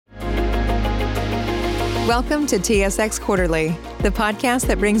Welcome to TSX Quarterly, the podcast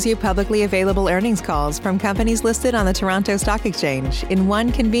that brings you publicly available earnings calls from companies listed on the Toronto Stock Exchange in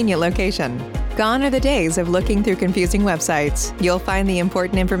one convenient location. Gone are the days of looking through confusing websites. You'll find the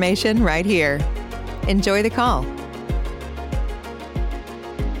important information right here. Enjoy the call.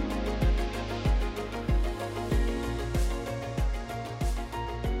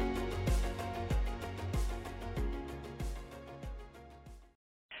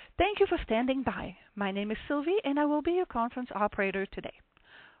 Thank you for standing by. My name is Sylvie and I will be your conference operator today.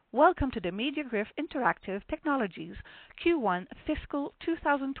 Welcome to the MediaGriff Interactive Technologies Q1 Fiscal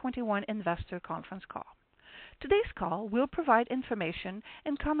 2021 Investor Conference Call. Today's call will provide information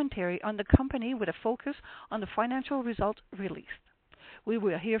and commentary on the company with a focus on the financial results released. We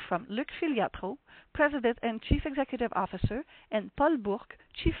will hear from Luc Filiatreault, President and Chief Executive Officer, and Paul Bourque,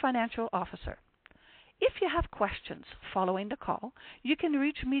 Chief Financial Officer. If you have questions following the call, you can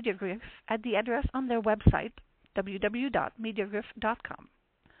reach MediaGriff at the address on their website, www.mediagriff.com.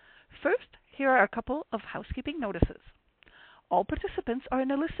 First, here are a couple of housekeeping notices. All participants are in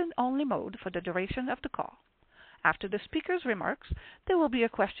a listen-only mode for the duration of the call. After the speaker's remarks, there will be a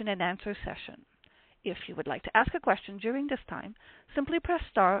question and answer session. If you would like to ask a question during this time, simply press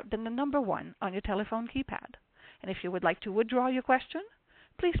star, then the number 1 on your telephone keypad. And if you would like to withdraw your question,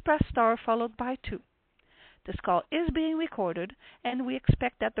 please press star followed by 2. This call is being recorded, and we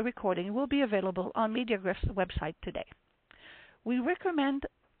expect that the recording will be available on MediaGriff's website today. We remind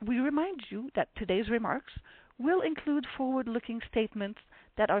you that today's remarks will include forward-looking statements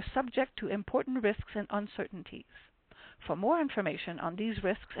that are subject to important risks and uncertainties. For more information on these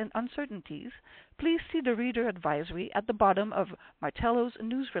risks and uncertainties, please see the reader advisory at the bottom of Martello's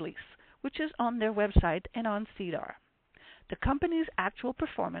news release, which is on their website and on SEDAR. The company's actual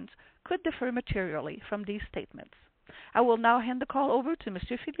performance could differ materially from these statements. I will now hand the call over to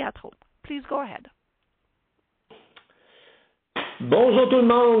Mr. Filiatreault. Please go ahead. Bonjour tout le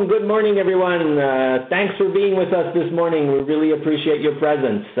monde. Good morning, everyone. Thanks for being with us this morning. We really appreciate your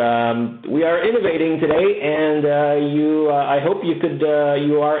presence. We are innovating today, and I hope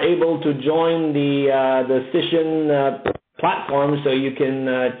you are able to join the Cision platform so you can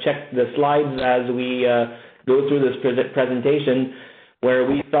check the slides as we go through this presentation, where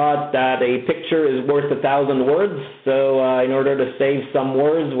we thought that a picture is worth 1,000 words. So in order to save some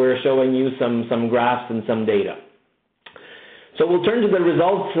words, we're showing you some graphs and some data. So we'll turn to the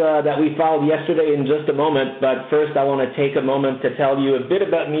results that we filed yesterday in just a moment, but first I want to take a moment to tell you a bit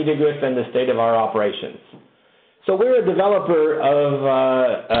about MediaGriff and the state of our operations. So we're a developer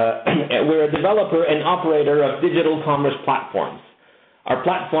and operator of digital commerce platforms. Our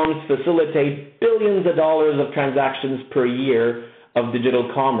platforms facilitate billions of dollars of transactions per year of digital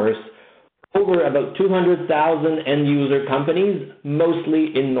commerce over about 200,000 end-user companies,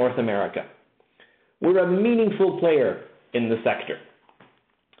 mostly in North America. We're a meaningful player in the sector.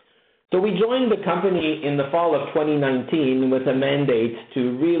 So we joined the company in the fall of 2019 with a mandate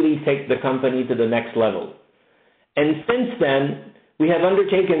to really take the company to the next level. And since then, we have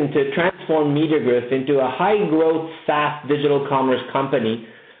undertaken to transform MediaGriff into a high-growth SaaS digital commerce company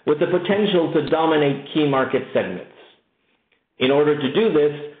with the potential to dominate key market segments. In order to do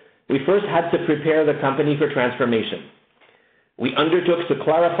this, we first had to prepare the company for transformation. We undertook to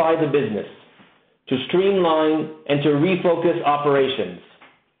clarify the business, to streamline and to refocus operations.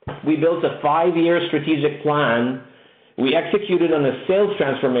 We built a 5-year strategic plan, we executed on a sales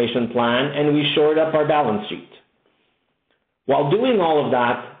transformation plan, and we shored up our balance sheet. While doing all of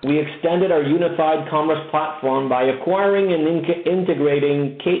that, we extended our unified commerce platform by acquiring and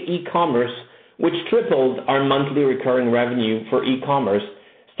integrating K-E-Commerce, which tripled our monthly recurring revenue for e-commerce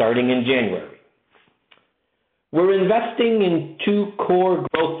starting in January. We're investing in 2 core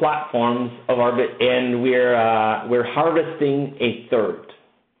growth platforms and we're harvesting a third.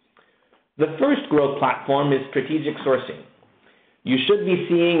 The first growth platform is strategic sourcing. You should be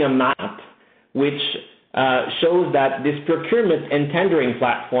seeing a map which shows that this procurement and tendering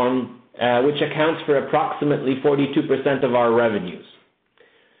platform, which accounts for approximately 42% of our revenues.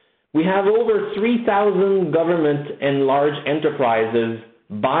 We have over 3,000 government and large enterprises,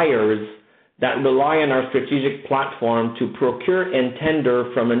 buyers, that rely on our strategic platform to procure and tender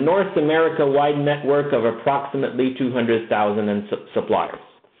from a North America-wide network of approximately 200,000 suppliers.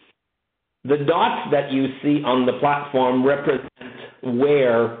 The dots that you see on the platform represent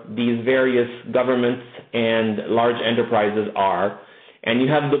where these various governments and large enterprises are, and you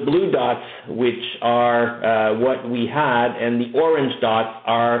have the blue dots, which are what we had, and the orange dots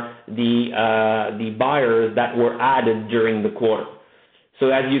are the buyers that were added during the quarter. So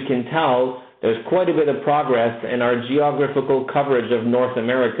as you can tell, there's quite a bit of progress, and our geographical coverage of North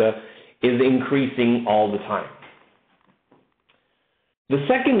America is increasing all the time. The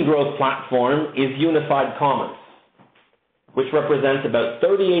second growth platform is Unified Commerce, which represents about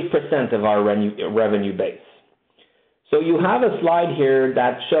 38% of our revenue base. So you have a slide here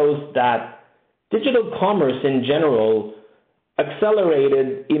that shows that digital commerce in general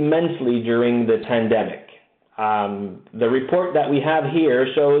accelerated immensely during the pandemic. The report that we have here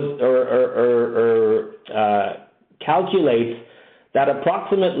shows calculates that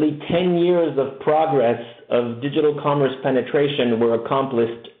approximately 10 years of progress of digital commerce penetration were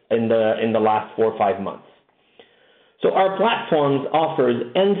accomplished in the last 4 or 5 months. So our platforms offers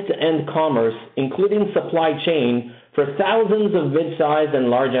end-to-end commerce, including supply chain, for thousands of mid-sized and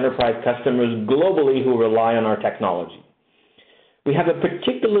large enterprise customers globally who rely on our technology. We have a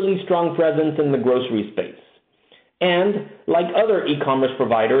particularly strong presence in the grocery space. And like other e-commerce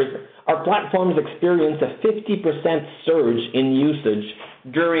providers, our platforms experienced a 50% surge in usage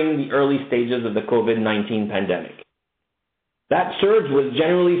during the early stages of the COVID-19 pandemic. That surge was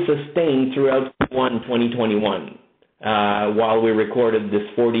generally sustained throughout Q1 2021, while we recorded this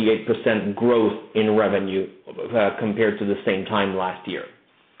 48% growth in revenue compared to the same time last year.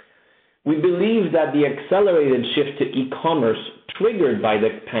 We believe that the accelerated shift to e-commerce triggered by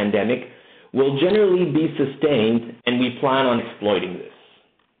the pandemic will generally be sustained, and we plan on exploiting this.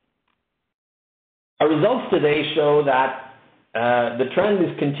 Our results today show that the trend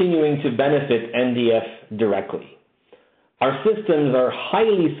is continuing to benefit NDF directly. Our systems are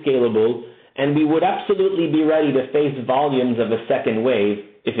highly scalable, and we would absolutely be ready to face volumes of a second wave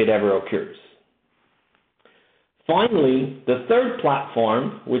if it ever occurs. Finally, the third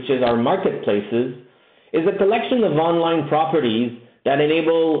platform, which is our marketplaces, is a collection of online properties that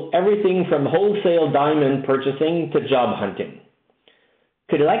enable everything from wholesale diamond purchasing to job hunting.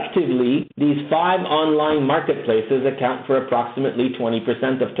 Collectively, these 5 online marketplaces account for approximately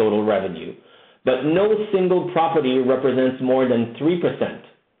 20% of total revenue, but no single property represents more than 3%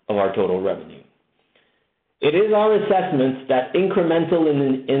 of our total revenue. It is our assessment that incremental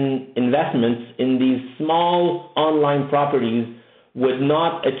investments in these small online properties would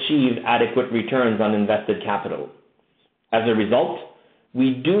not achieve adequate returns on invested capital. As a result,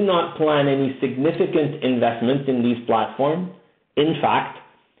 we do not plan any significant investments in these platforms. In fact,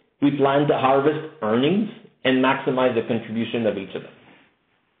 we plan to harvest earnings and maximize the contribution of each of them.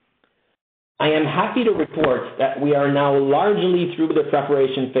 I am happy to report that we are now largely through the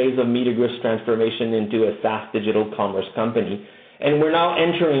preparation phase of Media.Griff's transformation into a SaaS digital commerce company, and we're now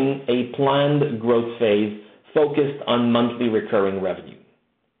entering a planned growth phase focused on monthly recurring revenue.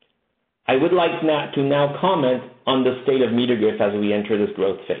 I would like to now comment on the state of Media.Griff as we enter this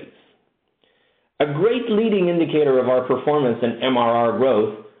growth phase. A great leading indicator of our performance in MRR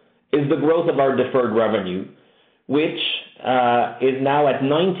growth is the growth of our deferred revenue, which is now at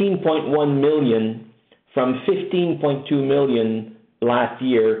 $19.1 million from $15.2 million last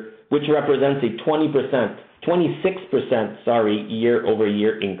year, which represents a 26%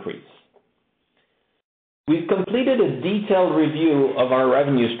 year-over-year increase. We've completed a detailed review of our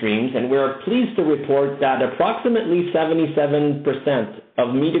revenue streams, and we are pleased to report that approximately 77%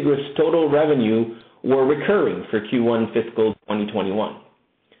 of Media.Griff's total revenue were recurring for Q1 fiscal 2021.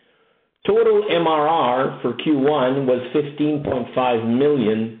 Total MRR for Q1 was $15.5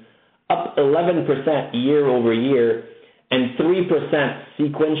 million, up 11% year-over-year and 3%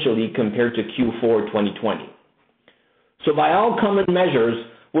 sequentially compared to Q4 2020. So by all common measures,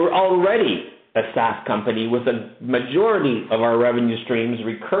 we're already a SaaS company with a majority of our revenue streams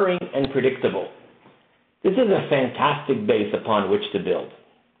recurring and predictable. This is a fantastic base upon which to build.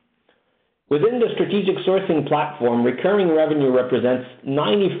 Within the strategic sourcing platform, recurring revenue represents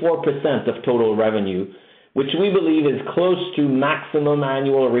 94% of total revenue, which we believe is close to maximum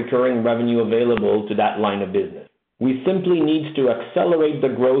annual recurring revenue available to that line of business. We simply need to accelerate the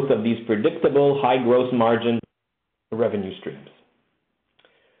growth of these predictable, high gross margin revenue streams.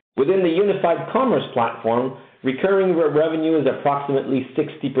 Within the Unified Commerce platform, recurring revenue is approximately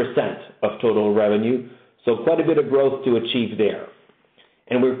 60% of total revenue, so quite a bit of growth to achieve there.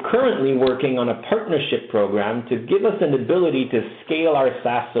 And we're currently working on a partnership program to give us an ability to scale our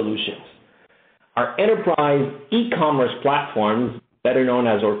SaaS solutions. Our enterprise e-commerce platforms, better known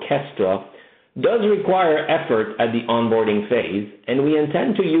as Orchestra, does require effort at the onboarding phase, and we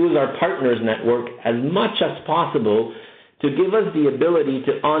intend to use our partners network as much as possible to give us the ability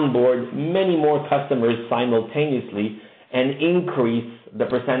to onboard many more customers simultaneously and increase the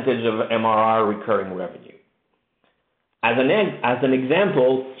percentage of MRR recurring revenue. As an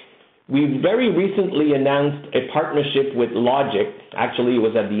example, we very recently announced a partnership with Logic, actually it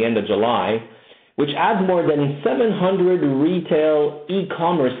was at the end of July, which adds more than 700 retail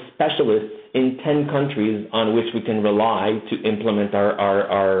e-commerce specialists in 10 countries on which we can rely to implement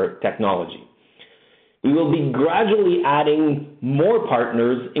our technology. We will be gradually adding more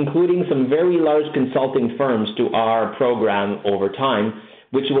partners, including some very large consulting firms, to our program over time,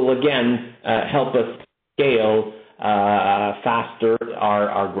 which will again help us scale faster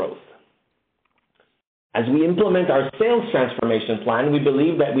our growth. As we implement our sales transformation plan, we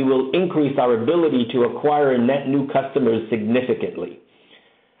believe that we will increase our ability to acquire net new customers significantly.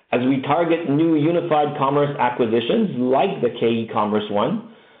 As we target new unified commerce acquisitions like the K-E-Commerce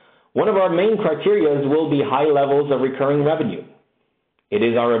one of our main criteria will be high levels of recurring revenue. It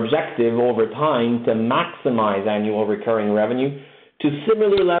is our objective over time to maximize annual recurring revenue to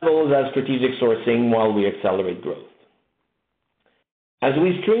similar levels as strategic sourcing while we accelerate growth. As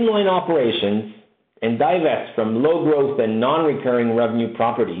we streamline operations and divest from low growth and non-recurring revenue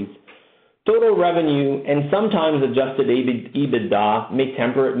properties, total revenue and sometimes adjusted EBITDA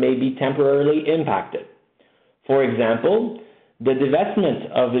may be temporarily impacted. For example, the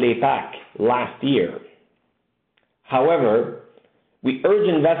divestment of LEPAC last year. However, we urge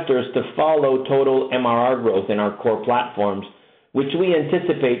investors to follow total MRR growth in our core platforms, which we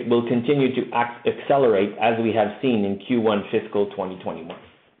anticipate will continue to accelerate as we have seen in Q1 fiscal 2021.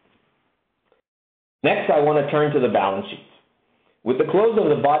 Next, I want to turn to the balance sheet. With the close of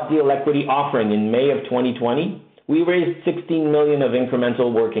the bought deal equity offering in May of 2020, we raised $16 million of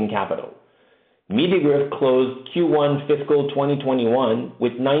incremental working capital. MediaGrift closed Q1 fiscal 2021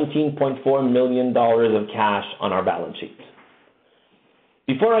 with $19.4 million of cash on our balance sheet.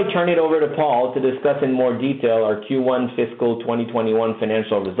 Before I turn it over to Paul to discuss in more detail our Q1 fiscal 2021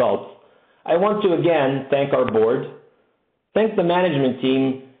 financial results, I want to again thank our board, thank the management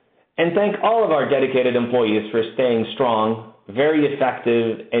team, and thank all of our dedicated employees for staying strong, very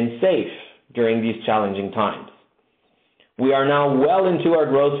effective, and safe during these challenging times. We are now well into our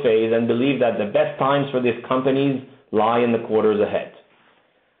growth phase and believe that the best times for this company lie in the quarters ahead.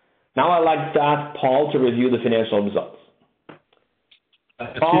 Now I'd like to ask Paul to review the financial results.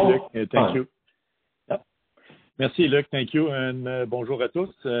 Merci, Luc. Thank you. Yep. Merci, Luc. Thank you. And bonjour à tous.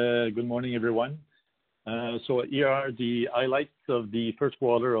 Good morning, everyone. So here are the highlights of the first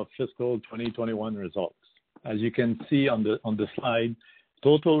quarter of fiscal 2021 results. As you can see on the slide,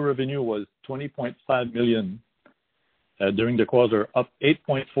 total revenue was $20.5 million during the quarter, up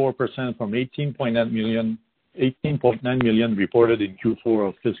 8.4% from $18.9 million reported in Q4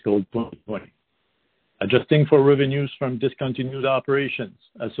 of fiscal 2020. Adjusting for revenues from discontinued operations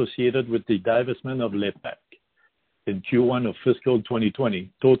associated with the divestment of LEPAC in Q1 of fiscal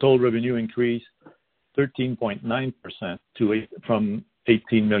 2020, total revenue increased 13.9% from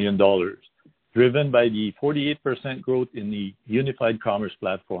 $18 million, driven by the 48% growth in the unified commerce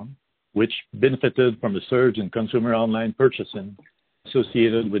platform, which benefited from a surge in consumer online purchasing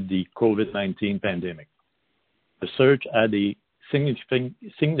associated with the COVID-19 pandemic. The surge had a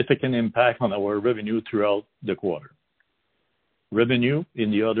significant impact on our revenue throughout the quarter. Revenue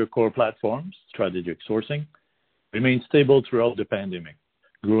in the other core platforms, strategic sourcing, remained stable throughout the pandemic,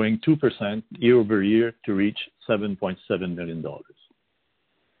 growing 2% year over year to reach $7.7 million.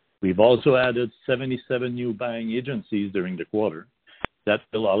 We've also added 77 new buying agencies during the quarter that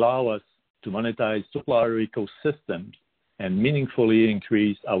will allow us to monetize supplier ecosystems and meaningfully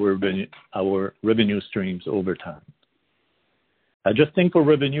increase our revenue streams over time. Adjusting for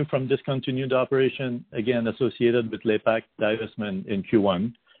revenue from discontinued operation, again associated with LEPAC divestment in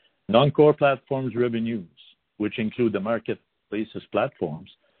Q1, non-core platforms revenues, which include the marketplaces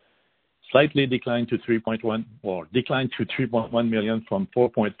platforms, slightly declined to $3.1 million from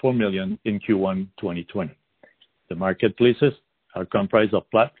 $4.4 million in Q1 2020. The marketplaces are comprised of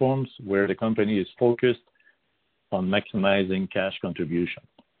platforms where the company is focused on maximizing cash contribution.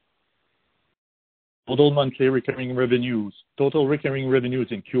 Total monthly recurring revenues. Total recurring revenues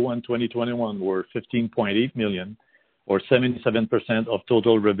in Q1 2021 were $15.8 million, or 77% of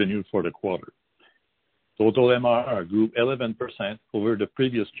total revenue for the quarter. Total MRR grew 11% over the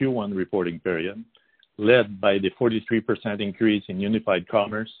previous Q1 reporting period, led by the 43% increase in unified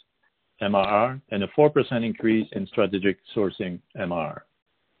commerce MRR and a 4% increase in strategic sourcing MRR.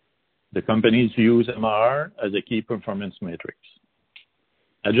 The companies views MRR as a key performance matrix.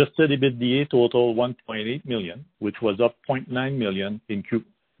 Adjusted EBITDA totaled $1.8 million, which was up $0.9 million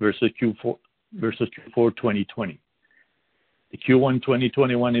versus Q4 2020. The Q1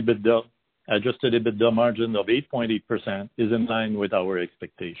 2021 adjusted EBITDA margin of 8.8% is in line with our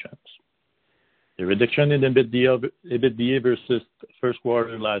expectations. The reduction in EBITDA versus first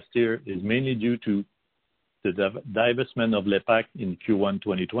quarter last year is mainly due to the divestment of LEPAC in Q1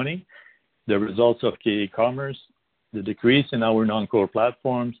 2020 the results of KA Commerce, the decrease in our non-core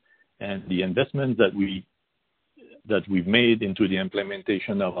platforms, and the investments that we've made into the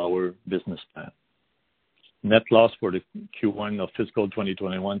implementation of our business plan. Net loss for the Q1 of fiscal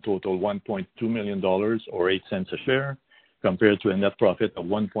 2021 totaled $1.2 million or 8 cents a share, compared to a net profit of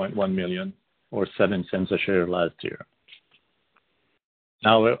 $1.1 million or 7 cents a share last year.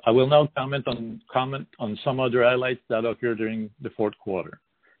 Now, I will now comment on some other highlights that occurred during the fourth quarter.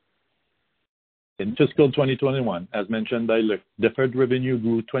 In fiscal 2021, as mentioned by Luc, deferred revenue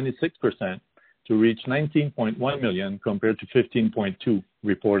grew 26% to reach $19.1 million compared to $15.2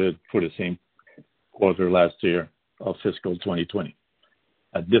 reported for the same quarter last year of fiscal 2020.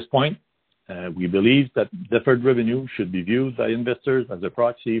 At this point, we believe that deferred revenue should be viewed by investors as a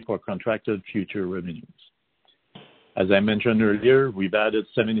proxy for contracted future revenues. As I mentioned earlier, we've added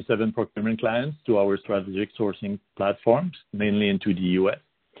 77 procurement clients to our strategic sourcing platforms, mainly into the U.S.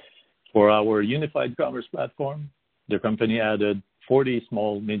 For our unified commerce platform, the company added 40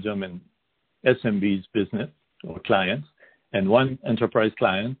 small, medium, and SMBs business or clients, and one enterprise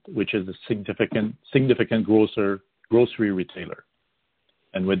client, which is a significant grocery retailer.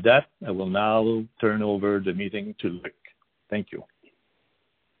 And with that, I will now turn over the meeting to Luc. Thank you.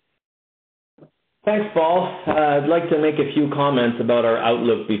 Thanks, Paul. I'd like to make a few comments about our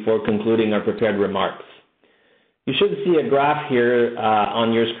outlook before concluding our prepared remarks. You should see a graph here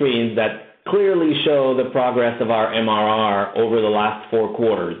on your screens that clearly show the progress of our MRR over the last 4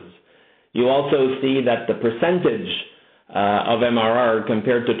 quarters. You also see that the percentage of MRR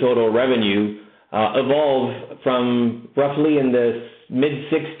compared to total revenue evolved from roughly in the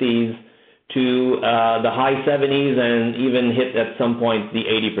mid-60s to the high 70s and even hit at some point the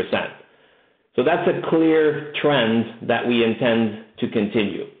 80%. So that's a clear trend that we intend to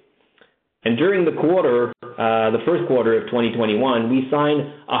continue. And during the quarter, the first quarter of 2021, we signed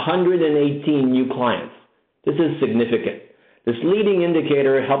 118 new clients. This is significant. This leading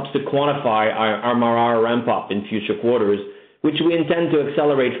indicator helps to quantify our MRR ramp-up in future quarters, which we intend to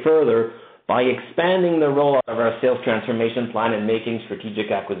accelerate further by expanding the rollout of our sales transformation plan and making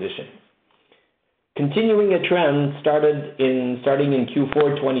strategic acquisitions. Continuing a trend starting in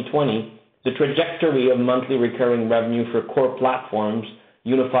Q4 2020, the trajectory of monthly recurring revenue for core platforms,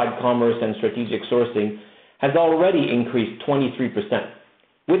 unified commerce, and strategic sourcing has already increased 23%,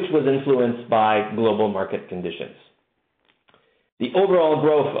 which was influenced by global market conditions. The overall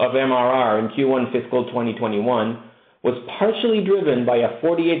growth of MRR in Q1 fiscal 2021 was partially driven by a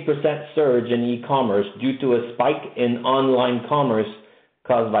 48% surge in e-commerce due to a spike in online commerce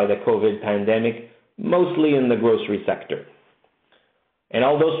caused by the COVID pandemic, mostly in the grocery sector. And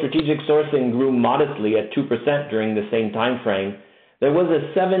although strategic sourcing grew modestly at 2% during the same time frame, there was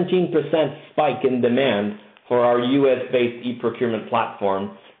a 17% spike in demand for our US-based e-procurement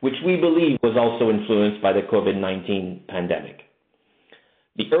platform, which we believe was also influenced by the COVID-19 pandemic.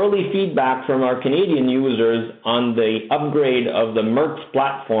 The early feedback from our Canadian users on the upgrade of the MERX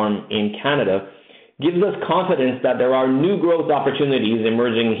platform in Canada gives us confidence that there are new growth opportunities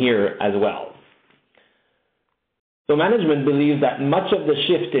emerging here as well. So management believes that much of the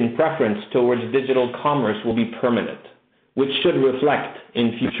shift in preference towards digital commerce will be permanent, which should reflect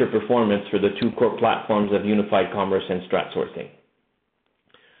in future performance for the 2 core platforms of unified commerce and strat sourcing.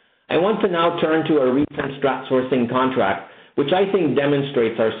 I want to now turn to a recent strat sourcing contract, which I think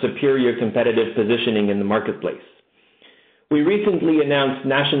demonstrates our superior competitive positioning in the marketplace. We recently announced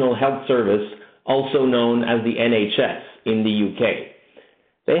National Health Service, also known as the NHS, in the UK.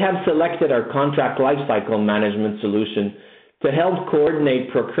 They have selected our contract lifecycle management solution to help coordinate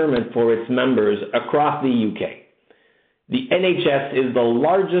procurement for its members across the UK. The NHS is the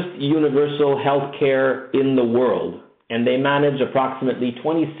largest universal health care in the world, and they manage approximately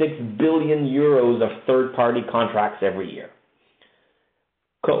 26 billion euros of third-party contracts every year.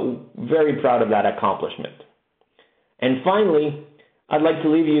 Very proud of that accomplishment. And finally, I'd like to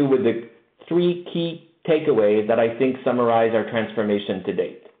leave you with the 3 key takeaways that I think summarize our transformation to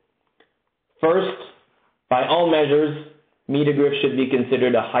date. First, by all measures, Media should be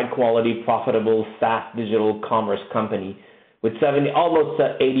considered a high-quality, profitable SaaS digital commerce company with almost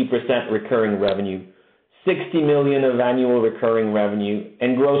 80% recurring revenue, 60 million of annual recurring revenue,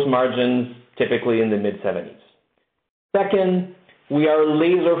 and gross margins typically in the mid-70s. Second, we are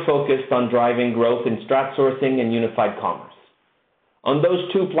laser-focused on driving growth in strat sourcing and unified commerce. On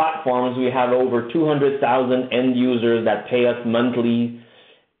those 2 platforms, we have over 200,000 end users that pay us monthly,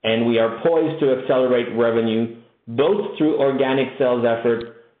 and we are poised to accelerate revenue both through organic sales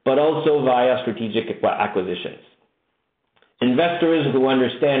effort, but also via strategic acquisitions. Investors who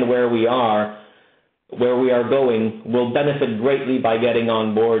understand where we are going, will benefit greatly by getting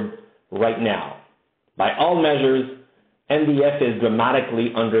on board right now. By all measures, MDF is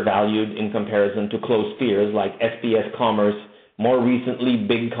dramatically undervalued in comparison to close peers like SPS Commerce, more recently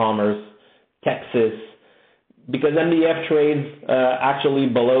BigCommerce, Texas. Because MDF trades actually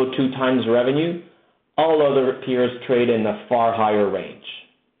below 2 times revenue, all other peers trade in a far higher range.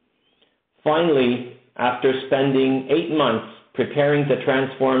 Finally, after spending 8 months preparing to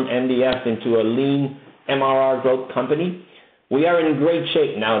transform MDF into a lean MRR growth company, we are in great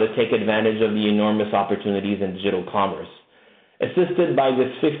shape now to take advantage of the enormous opportunities in digital commerce, assisted by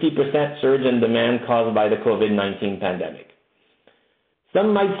this 50% surge in demand caused by the COVID-19 pandemic.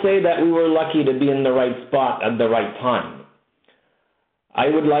 Some might say that we were lucky to be in the right spot at the right time. I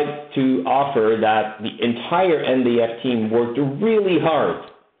would like to offer that the entire MDF team worked really hard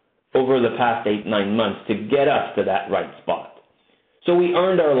over the past 8-9 months to get us to that right spot. So we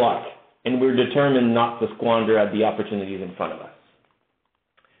earned our luck, and we're determined not to squander at the opportunities in front of us.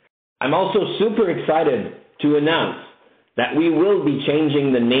 I'm also super excited to announce that we will be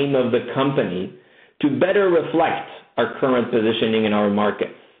changing the name of the company to better reflect our current positioning in our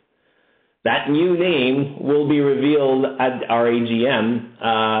markets. That new name will be revealed at our AGM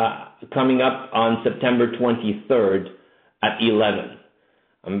coming up on September 23rd at 11.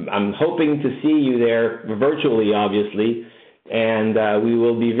 I'm hoping to see you there virtually, obviously, and we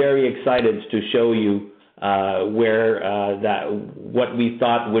will be very excited to show you what we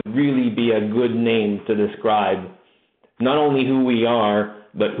thought would really be a good name to describe not only who we are,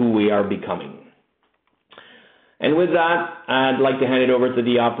 but who we are becoming. And with that, I'd like to hand it over to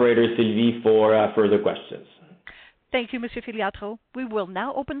the operator, Sylvie, for further questions. Thank you, Monsieur Filiatro. We will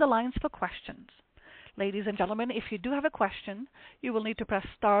now open the lines for questions. Ladies and gentlemen, if you do have a question, you will need to press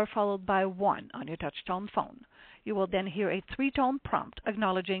star followed by 1 on your touch-tone phone. You will then hear a 3-tone prompt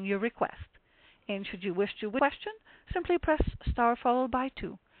acknowledging your request. And should you wish to question, simply press star followed by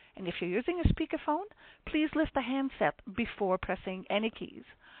 2. And if you're using a speakerphone, please lift the handset before pressing any keys.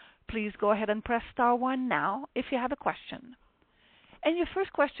 Please go ahead and press star 1 now if you have a question. And your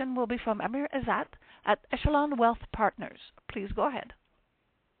first question will be from Amir Azat at Echelon Wealth Partners. Please go ahead.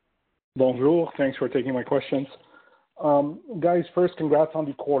 Bonjour. Thanks for taking my questions. Guys, first, congrats on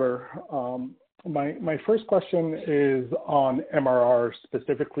the quarter. My first question is on MRR,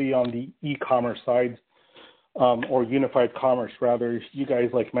 specifically on the e-commerce side, or unified commerce, rather. You guys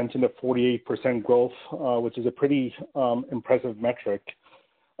mentioned a 48% growth, which is a pretty impressive metric.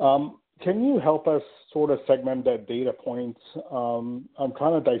 Can you help us sort of segment that data point? I'm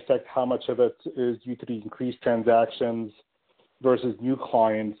trying to dissect how much of it is due to the increased transactions versus new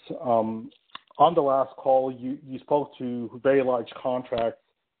clients. On the last call, you spoke to very large contracts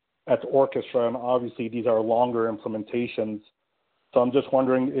at Orchestra, and obviously these are longer implementations. So I'm just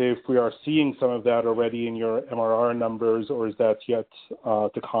wondering if we are seeing some of that already in your MRR numbers, or is that yet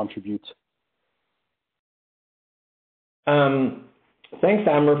to contribute? Thanks,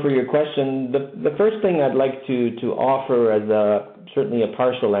 Amber, for your question. The first thing I'd like to offer as certainly a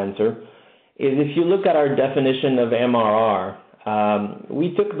partial answer is if you look at our definition of MRR,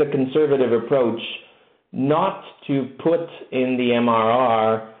 we took the conservative approach not to put in the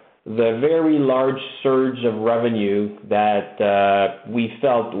MRR the very large surge of revenue that we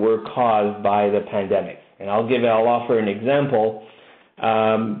felt were caused by the pandemic. And I'll offer an example.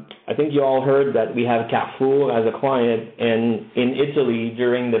 I think you all heard that we have Carrefour as a client, and in Italy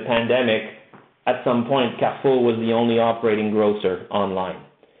during the pandemic, at some point, Carrefour was the only operating grocer online.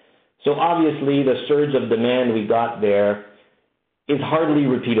 So obviously the surge of demand we got there is hardly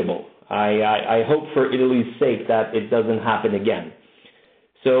repeatable. I hope for Italy's sake that it doesn't happen again.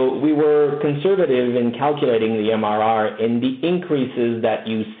 So we were conservative in calculating the MRR, and the increases that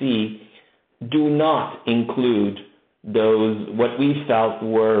you see do not include those what we felt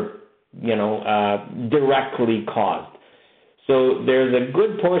were, directly caused. So there's a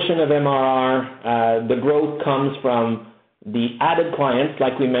good portion of MRR. The growth comes from the added clients,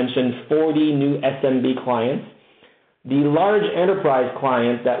 like we mentioned, 40 new SMB clients. The large enterprise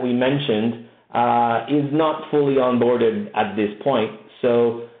client that we mentioned is not fully onboarded at this point,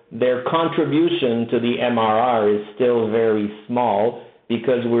 so their contribution to the MRR is still very small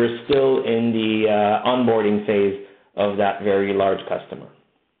because we're still in the onboarding phase of that very large customer.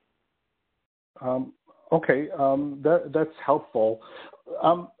 Okay, that's helpful.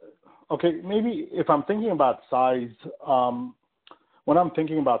 Okay, maybe if I'm thinking about size, when I'm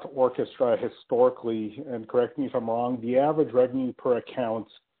thinking about Orchestra historically, and correct me if I'm wrong, the average revenue per account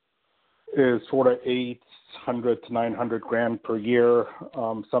is sort of $800 to $900,000 per year,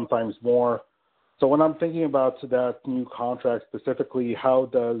 sometimes more. So when I'm thinking about that new contract specifically, how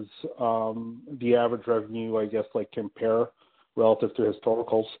does the average revenue, compare relative to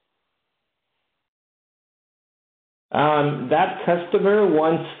historicals? That customer,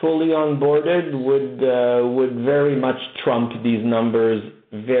 once fully onboarded, would very much trump these numbers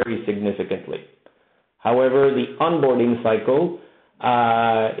very significantly. However, the onboarding cycle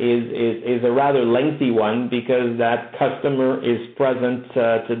is a rather lengthy one because that customer is present,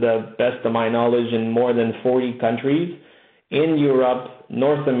 to the best of my knowledge, in more than 40 countries in Europe,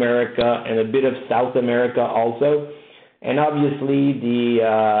 North America, and a bit of South America also. And obviously,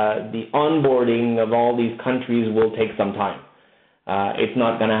 the onboarding of all these countries will take some time. It's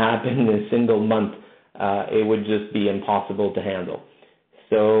not going to happen in a single month. It would just be impossible to handle.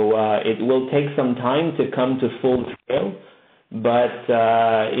 So it will take some time to come to full scale, but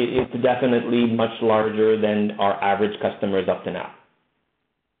it's definitely much larger than our average customers up to now.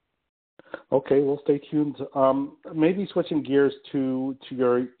 Okay, we'll stay tuned. Maybe switching gears to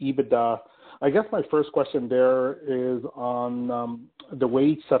your EBITDA. I guess my first question there is on the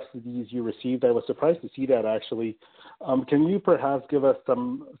wage subsidies you received. I was surprised to see that, actually. Can you perhaps give us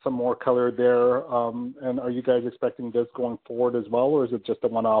some more color there? And are you guys expecting this going forward as well, or is it just a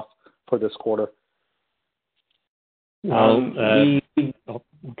one-off for this quarter? Okay. Oh,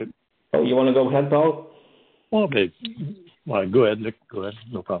 you want to go ahead, Paul? Okay. Well, go ahead. Go ahead.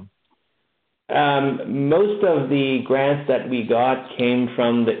 No problem. Most of the grants that we got came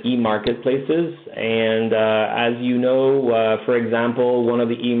from the e-marketplaces. And as you know, for example, one of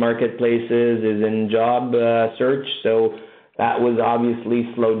the e-marketplaces is in job search. So that was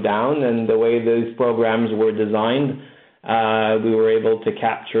obviously slowed down. And the way those programs were designed, we were able to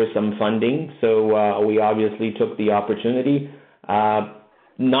capture some funding. So we obviously took the opportunity.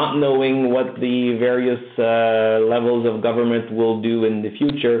 Not knowing what the various levels of government will do in the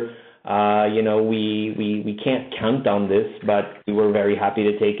future, we can't count on this, but we were very happy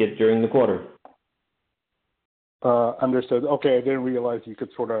to take it during the quarter. Understood. Okay, I didn't realize you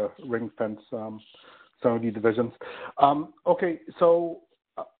could sort of ring fence some of the divisions. Okay, so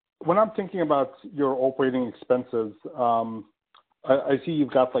when I'm thinking about your operating expenses, I see you've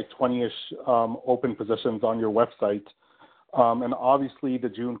got like 20-ish open positions on your website. And obviously the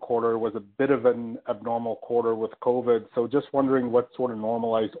June quarter was a bit of an abnormal quarter with COVID. So just wondering what sort of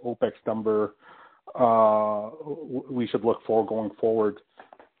normalized OPEX number we should look for going forward.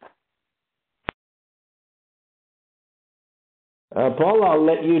 Paul, I'll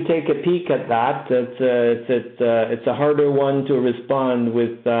let you take a peek at that. It's a harder one to respond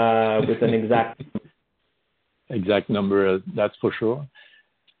with an exact number. That's for sure.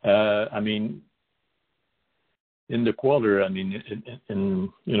 In the quarter,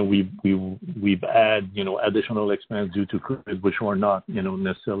 we've had, additional expense due to COVID, which were not,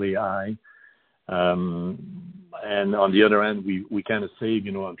 necessarily high. And on the other end, we kind of save,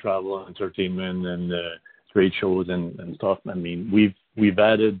 on travel, entertainment, and trade shows and stuff. We've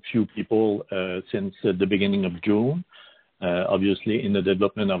added few people since the beginning of June, obviously in the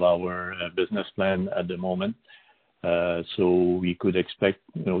development of our business plan at the moment. So we could expect,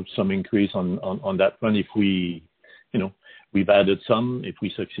 some increase on that front if we've added some. If we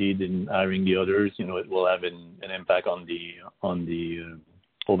succeed in hiring the others, it will have an impact on the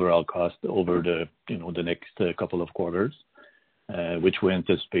overall cost over the next couple of quarters, which we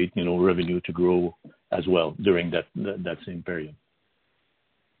anticipate, revenue to grow as well during that same period.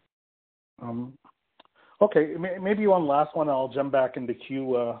 Okay, maybe one last one. I'll jump back in the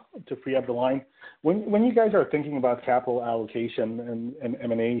queue to free up the line. When you guys are thinking about capital allocation and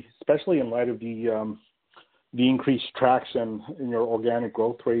M&A, especially in light of the increased traction in your organic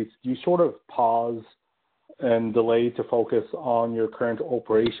growth rates, do you sort of pause and delay to focus on your current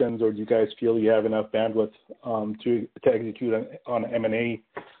operations, or do you guys feel you have enough bandwidth to execute on M&A?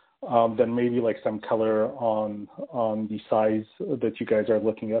 Then maybe like some color on the size that you guys are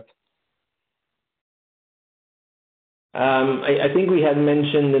looking at. I think we had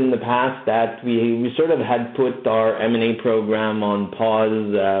mentioned in the past that we sort of had put our M&A program on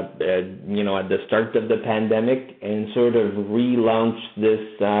pause, at the start of the pandemic, and sort of relaunched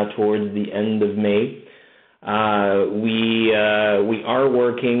this towards the end of May. We are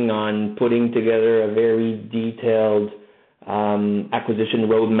working on putting together a very detailed acquisition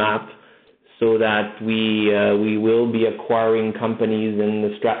roadmap so that we will be acquiring companies in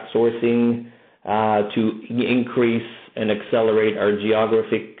the strat sourcing to increase and accelerate our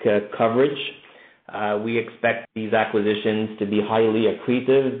geographic coverage. We expect these acquisitions to be highly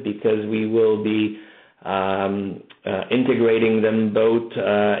accretive because we will be integrating them both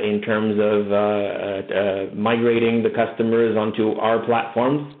in terms of migrating the customers onto our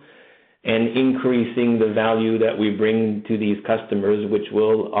platforms and increasing the value that we bring to these customers, which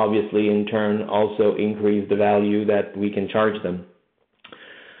will obviously in turn also increase the value that we can charge them.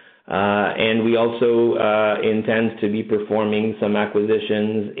 And we also intend to be performing some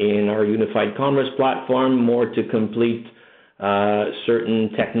acquisitions in our unified commerce platform, more to complete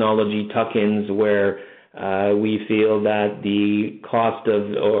certain technology tuck-ins where we feel that the cost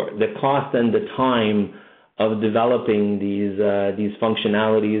and the time of developing these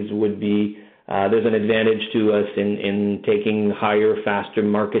functionalities would be there's an advantage to us in taking higher, faster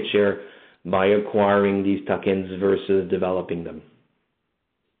market share by acquiring these tuck-ins versus developing them.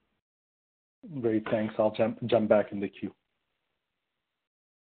 Great, thanks. I'll jump back in the queue.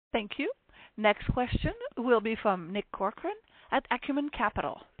 Thank you. Next question will be from Nick Corcoran at Acumen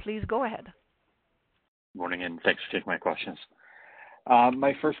Capital. Please go ahead. Good morning, and thanks for taking my questions.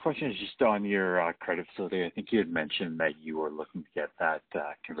 My first question is just on your credit facility. I think you had mentioned that you were looking to get that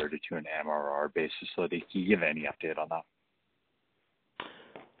converted to an MRR-based facility. Can you give any update on that?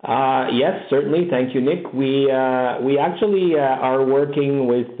 Yes, certainly. Thank you, Nick. We actually are working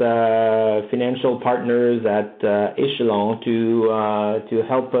with financial partners at Echelon to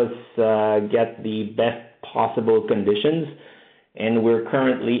help us get the best possible conditions, and we're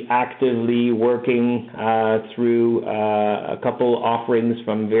currently actively working through a couple offerings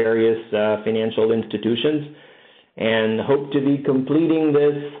from various financial institutions, and hope to be completing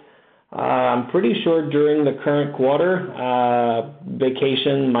this. I'm pretty sure during the current quarter.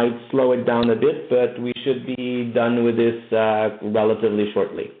 Vacation might slow it down a bit, but we should be done with this relatively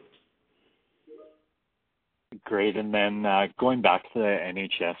shortly. Great. And then going back to the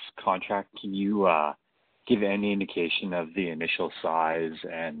NHS contract, can you give any indication of the initial size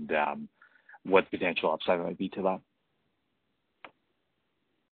and what potential upside might be to that?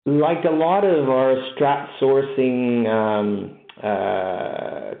 Like a lot of our strat sourcing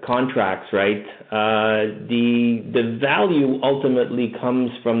contracts, right? The value ultimately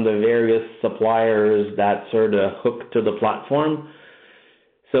comes from the various suppliers that sort of hook to the platform.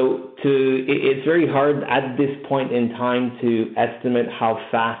 So it's very hard at this point in time to estimate how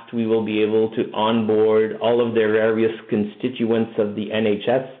fast we will be able to onboard all of the various constituents of the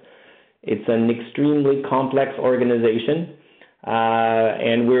NHS. It's an extremely complex organization.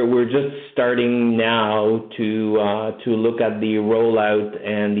 And we're just starting now to look at the rollout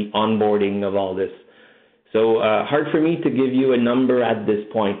and the onboarding of all this. So hard for me to give you a number at this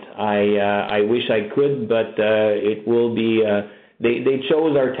point. I wish I could, but it will be. They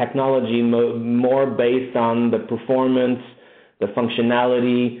chose our technology more based on the performance, the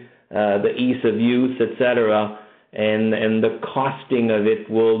functionality, the ease of use, etc. And the costing of it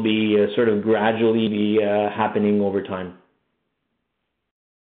will be sort of gradually be happening over time.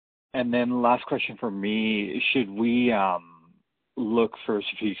 And then last question for me, should we look for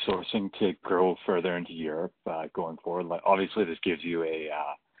strategic sourcing to grow further into Europe going forward? Like, obviously, this gives you a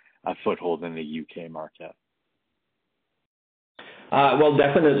foothold in the UK market. Well,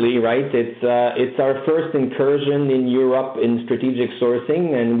 definitely, right? It's our first incursion in Europe in strategic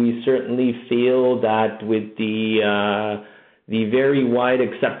sourcing, and we certainly feel that with the very wide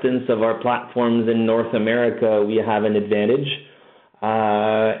acceptance of our platforms in North America, we have an advantage.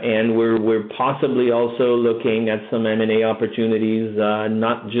 And we're possibly also looking at some M&A opportunities,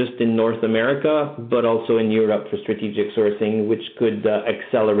 not just in North America, but also in Europe for strategic sourcing, which could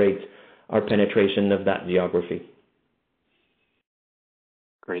accelerate our penetration of that geography.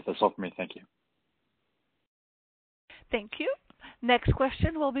 Great. That's all for me. Thank you. Thank you. Next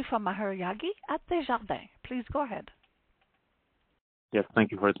question will be from Maher Yaghi at Desjardins. Please go ahead. Yes,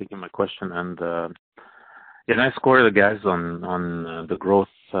 thank you for taking my question. And nice quarter, guys, on the growth.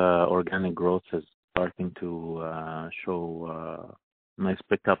 Organic growth is starting to show nice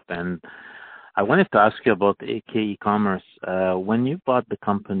pickup. And I wanted to ask you about AK E-commerce. When you bought the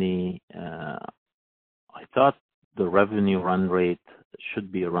company, I thought the revenue run rate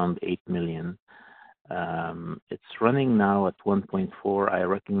should be around 8 million. It's running now at 1.4. I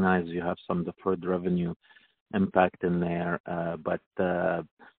recognize you have some deferred revenue impact in there, but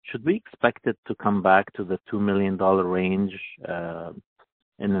should we expect it to come back to the $2 million range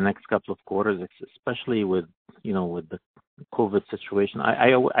in the next couple of quarters, especially with the COVID situation?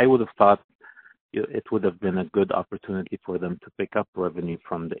 I would have thought it would have been a good opportunity for them to pick up revenue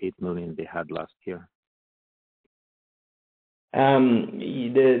from the 8 million they had last year.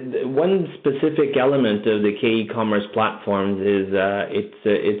 The one specific element of the K-e-commerce platforms is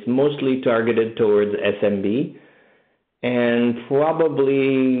it's mostly targeted towards SMB, and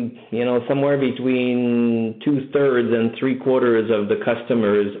probably somewhere between 2/3 and 3/4 of the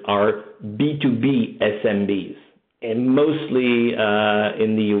customers are B2B SMBs, and mostly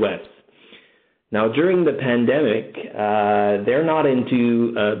in the U.S. Now, during the pandemic, they're not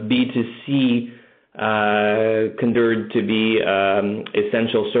into B2C considered to be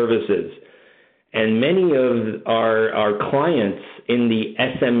essential services. And many of our clients in the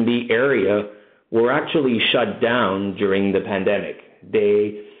SMB area were actually shut down during the pandemic.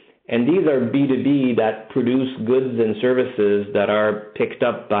 And these are B2B that produce goods and services that are picked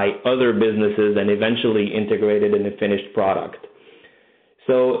up by other businesses and eventually integrated in a finished product.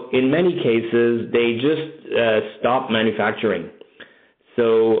 So in many cases, they just stop manufacturing.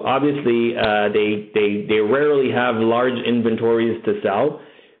 So obviously, they rarely have large inventories to sell.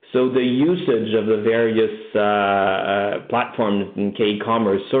 So the usage of the various platforms in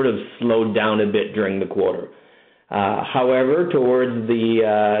K-commerce sort of slowed down a bit during the quarter. However, towards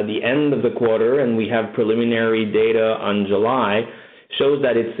the end of the quarter, and we have preliminary data on July, shows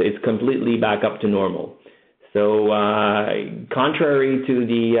that it's completely back up to normal. So contrary to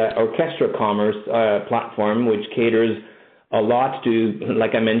the Orchestra Commerce platform, which caters a lot to,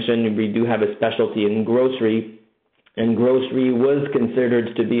 like I mentioned, we do have a specialty in grocery, and grocery was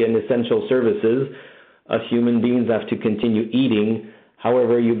considered to be an essential services. Us human beings have to continue eating.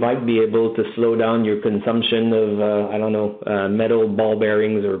 However, you might be able to slow down your consumption of, metal ball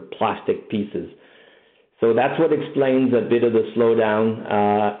bearings or plastic pieces. So that's what explains a bit of the slowdown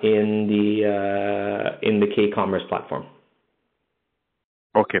in the K-commerce platform.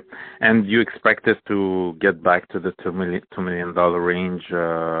 Okay. And you expect it to get back to the $2 million range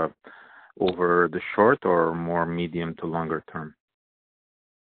over the short or more medium to longer term?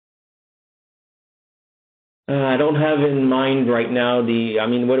 I don't have in mind right now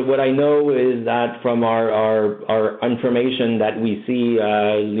what I know is that from our information that we see,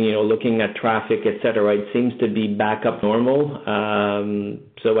 looking at traffic, etc., it seems to be back up normal.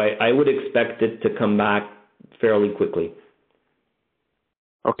 So I would expect it to come back fairly quickly.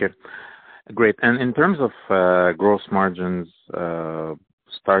 Okay, great. And in terms of gross margins,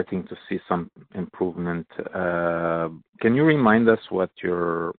 starting to see some improvement, can you remind us what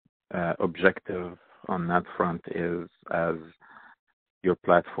your objective on that front is as your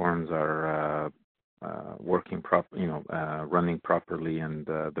platforms are working running properly and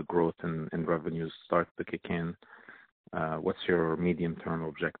the growth in revenues start to kick in? What's your medium-term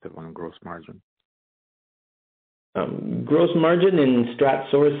objective on gross margin? Gross margin in Strat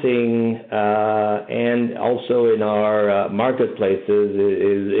Sourcing and also in our marketplaces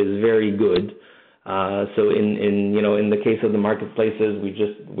is very good. So in the case of the marketplaces,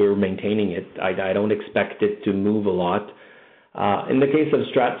 we're maintaining it. I don't expect it to move a lot. In the case of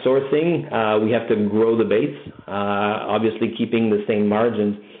Strat Sourcing, we have to grow the base, obviously keeping the same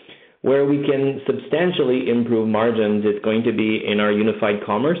margins. Where we can substantially improve margins, it's going to be in our unified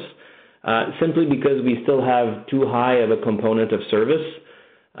commerce, simply because we still have too high of a component of service.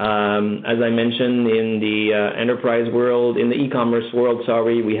 As I mentioned, in the enterprise world, in the e-commerce world,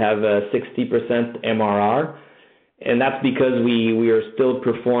 we have a 60% MRR, and that's because we are still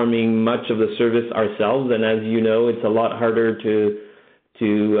performing much of the service ourselves. And as you know, it's a lot harder to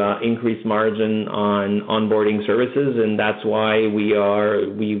increase margin on onboarding services, and that's why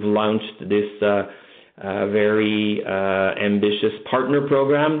we've launched this very ambitious partner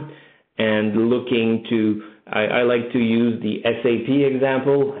program and looking to. I like to use the SAP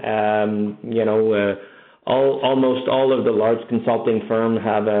example. Almost all of the large consulting firms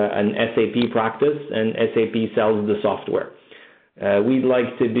have an SAP practice, and SAP sells the software. We'd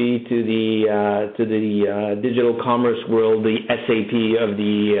like to be to the digital commerce world, the SAP of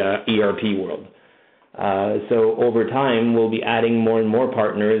the ERP world. So over time, we'll be adding more and more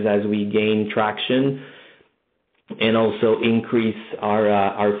partners as we gain traction, and also increase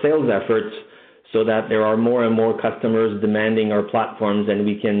our sales efforts, so that there are more and more customers demanding our platforms, and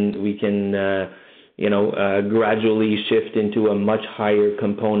we can gradually shift into a much higher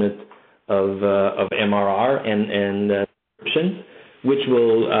component of MRR and subscription, which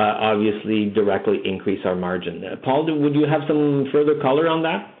will obviously directly increase our margin. Paul, would you have some further color on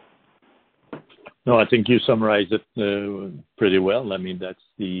that? No, I think you summarized it pretty well. I mean, that's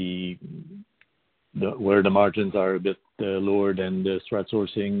where the margins are a bit lower than the Strat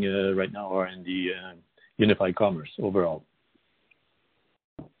Sourcing right now are in the unified commerce overall.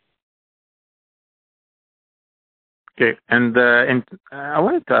 Okay, and I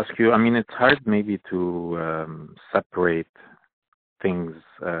wanted to ask you, I mean, it's hard maybe to separate things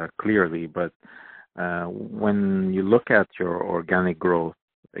clearly, but when you look at your organic growth,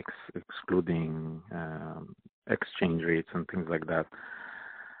 excluding exchange rates and things like that,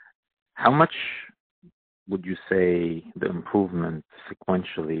 how much would you say the improvement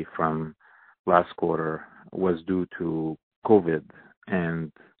sequentially from last quarter was due to COVID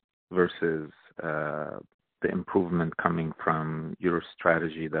and versus the improvement coming from your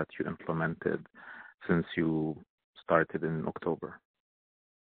strategy that you implemented since you started in October?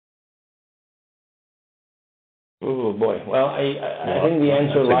 Oh boy. Well, I think the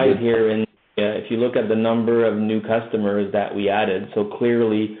answer lies here in if you look at the number of new customers that we added. So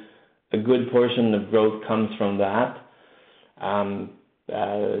clearly, a good portion of growth comes from that.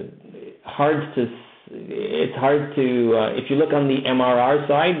 It's hard to if you look on the MRR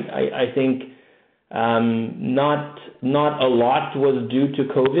side, I think not a lot was due to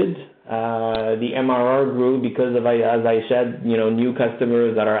COVID. The MRR grew because of, as I said, new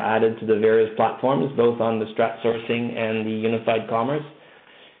customers that are added to the various platforms, both on the Strat Sourcing and the Unified Commerce.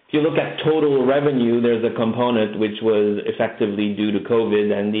 If you look at total revenue, there's a component which was effectively due to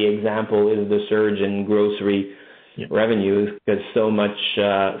COVID, and the example is the surge in grocery revenues because so much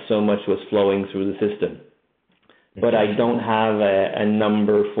was flowing through the system. But I don't have a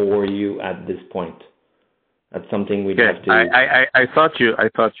number for you at this point. That's something we'd have to. I thought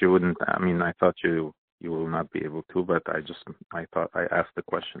you wouldn't. I mean, I thought you will not be able to, but I thought I asked the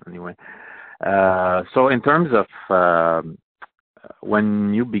question anyway. So in terms of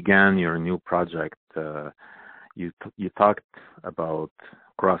when you began your new project, you talked about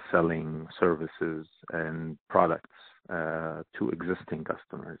cross-selling services and products to existing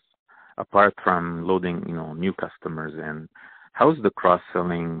customers. Apart from loading, new customers in, how's the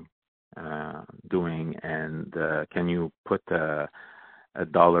cross-selling doing? And can you put a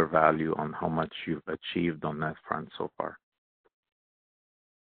dollar value on how much you've achieved on that front so far?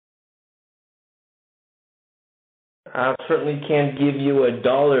 I certainly can't give you a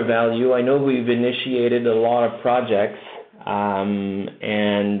dollar value. I know we've initiated a lot of projects,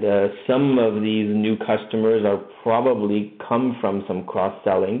 and some of these new customers are probably come from some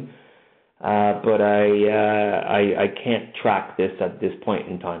cross-selling, but I can't track this at this point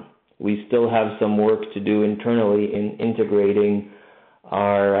in time. We still have some work to do internally in integrating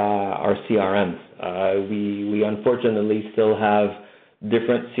our CRMs. We unfortunately still have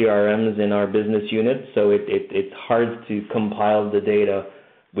different CRMs in our business units, so it's hard to compile the data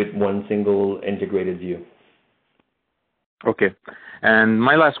with one single integrated view. Okay. And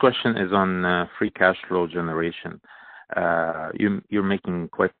my last question is on free cash flow generation. You're making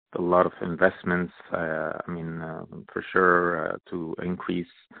quite a lot of investments, for sure, to increase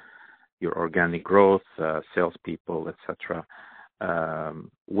your organic growth, salespeople, etc.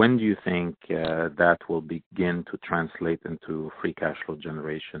 When do you think that will begin to translate into free cash flow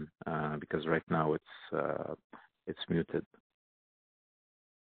generation? Because right now it's muted.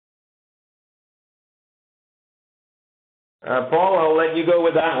 Paul, I'll let you go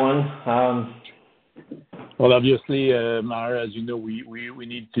with that one. Well, obviously, Maher, as you know, we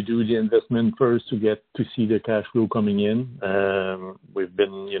need to do the investment first to get to see the cash flow coming in. We've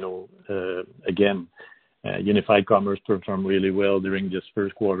been, again, Unified Commerce performed really well during this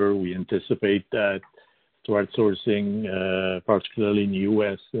first quarter. We anticipate that Strat Sourcing, particularly in the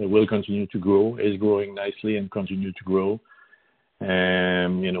U.S., will continue to grow, is growing nicely and continue to grow.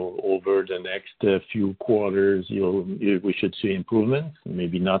 Over the next few quarters, we should see improvements.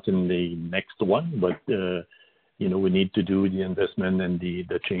 Maybe not in the next one, but we need to do the investment and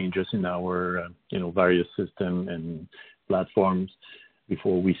the changes in our various system and platforms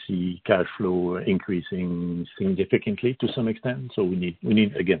before we see cash flow increasing significantly to some extent. So we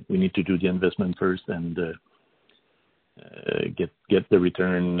need to do the investment first and get the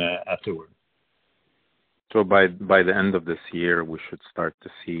return afterward. So by the end of this year, we should start to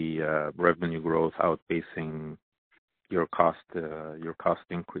see revenue growth outpacing your cost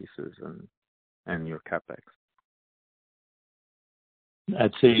increases and your capex.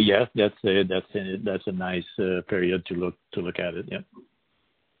 I'd say yes. That's a nice period to look at it. Yeah.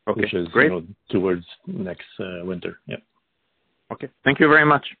 Okay. Which is great. Towards next winter. Yeah. Okay. Thank you very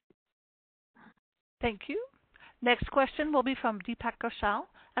much. Thank you. Next question will be from Deepak Kaushal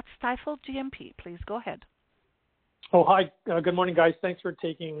at Stifel GMP. Please go ahead. Oh, hi. Good morning, guys. Thanks for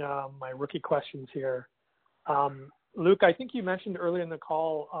taking my rookie questions here. Luc, I think you mentioned earlier in the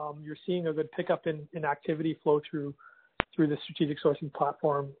call you're seeing a good pickup in activity flow through the strategic sourcing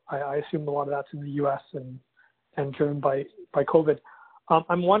platform. I assume a lot of that's in the U.S. and driven by COVID.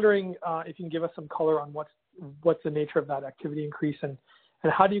 I'm wondering if you can give us some color on what's the nature of that activity increase and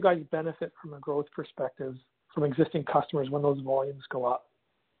how do you guys benefit from a growth perspective from existing customers when those volumes go up?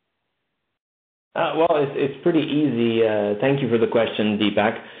 Well, it's pretty easy. Thank you for the question,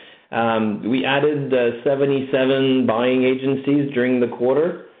 Deepak. We added 77 buying agencies during the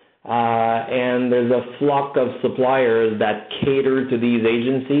quarter, and there's a flock of suppliers that cater to these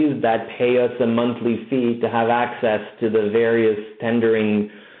agencies that pay us a monthly fee to have access to the various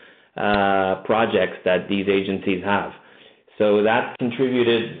tendering projects that these agencies have. So that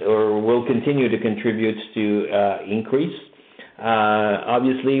contributed or will continue to contribute to increase.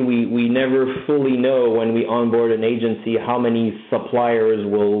 Obviously, we never fully know when we onboard an agency how many suppliers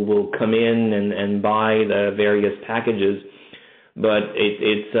will come in and buy the various packages, but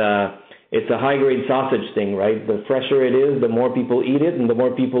it's a high-grade sausage thing, right? The fresher it is, the more people eat it, and the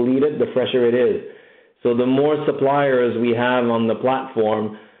more people eat it, the fresher it is. So the more suppliers we have on the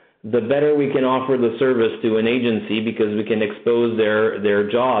platform, the better we can offer the service to an agency because we can expose their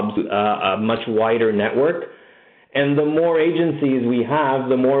jobs to a much wider network. And the more agencies we have,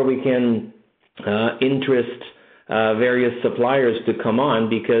 the more we can interest various suppliers to come on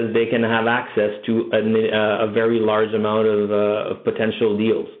because they can have access to a very large amount of potential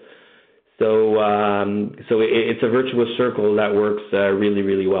deals. So it's a virtuous circle that works really,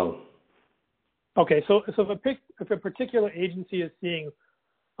 really well. Okay, so if a particular agency is seeing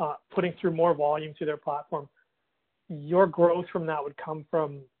putting through more volume to their platform, your growth from that would come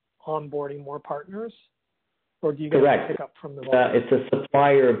from onboarding more partners, or do you get a pick up from the volume? It's a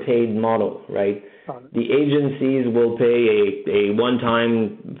supplier-paid model, right? The agencies will pay a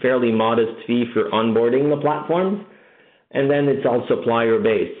one-time, fairly modest fee for onboarding the platforms, and then it's all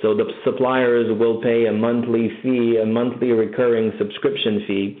supplier-based. So the suppliers will pay a monthly fee, a monthly recurring subscription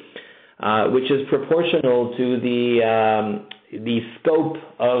fee, which is proportional to the scope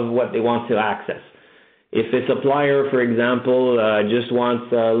of what they want to access. If a supplier, for example, just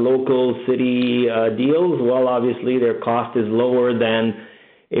wants local city deals, well, obviously their cost is lower than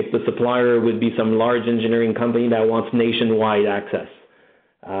if the supplier would be some large engineering company that wants nationwide access.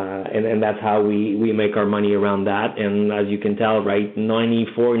 And that's how we make our money around that. And as you can tell, right,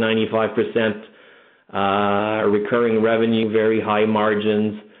 95% recurring revenue, very high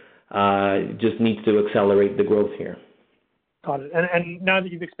margins, just needs to accelerate the growth here. Got it. And now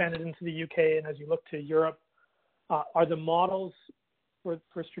that you've expanded into the UK and as you look to Europe, are the models for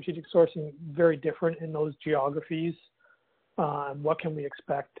strategic sourcing very different in those geographies? What can we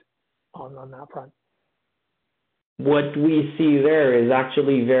expect on that front? What we see there is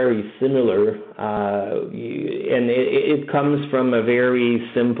actually very similar, and it comes from a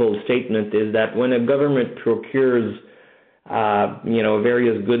very simple statement, is that when a government procures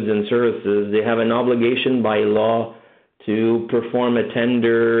various goods and services, they have an obligation by law to perform a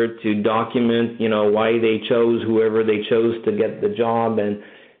tender, to document, why they chose whoever they chose to get the job. And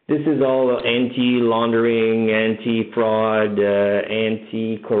this is all anti-laundering, anti-fraud,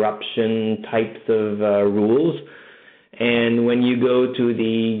 anti-corruption types of rules. And when you go to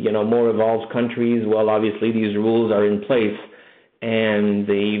the, more evolved countries, well, obviously these rules are in place, and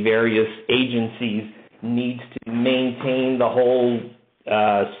the various agencies need to maintain the whole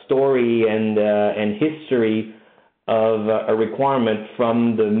story and history of a requirement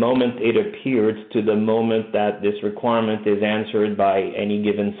from the moment it appears to the moment that this requirement is answered by any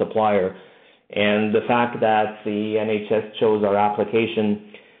given supplier. And the fact that the NHS chose our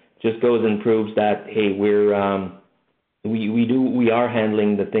application just goes and proves that, hey, we are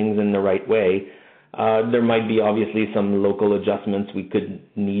handling the things in the right way. There might be obviously some local adjustments we could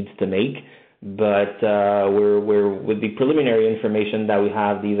need to make, but we're with the preliminary information that we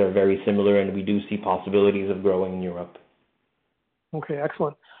have, these are very similar, and we do see possibilities of growing in Europe. Okay,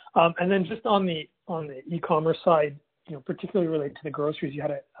 excellent. And then just on the e-commerce side, particularly related to the groceries, you had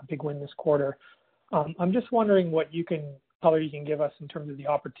a big win this quarter. I'm just wondering what color you can give us in terms of the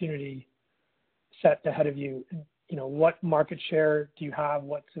opportunity set ahead of you. What market share do you have?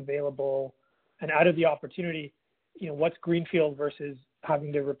 What's available? And out of the opportunity, what's greenfield versus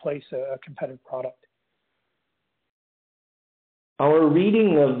having to replace a competitive product? Our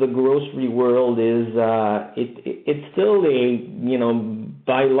reading of the grocery world is it's still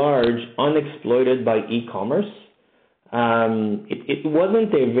by large unexploited by e-commerce. It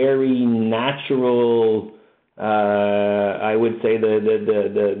wasn't a very natural, I would say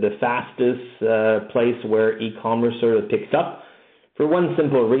the fastest place where e-commerce sort of picks up, for one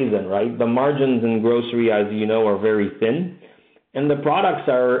simple reason, right? The margins in grocery, as you know, are very thin. And the products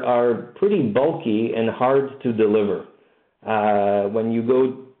are pretty bulky and hard to deliver. When you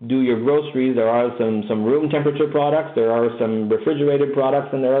go do your groceries, there are some room temperature products, there are some refrigerated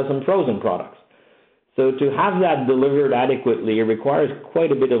products, and there are some frozen products. So to have that delivered adequately, it requires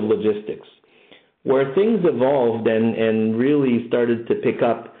quite a bit of logistics. Where things evolved and really started to pick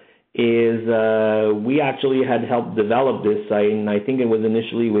up is we actually had helped develop this site, and I think it was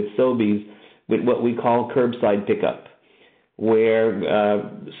initially with Sobeys, with what we call curbside pickup, where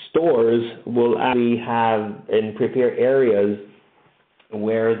stores will actually have and prepare areas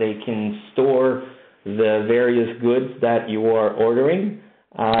where they can store the various goods that you are ordering,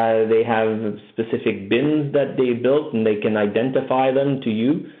 They have specific bins that they built, and they can identify them to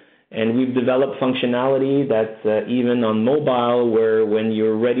you. And we've developed functionality that's even on mobile, where when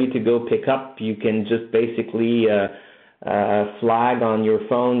you're ready to go pick up, you can just basically flag on your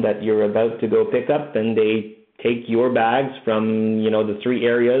phone that you're about to go pick up, and they take your bags from, the three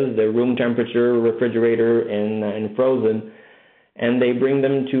areas, the room temperature, refrigerator, and frozen, and they bring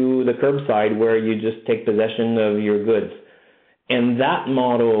them to the curbside where you just take possession of your goods. And that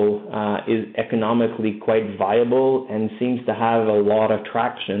model is economically quite viable and seems to have a lot of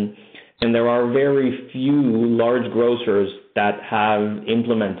traction. And there are very few large grocers that have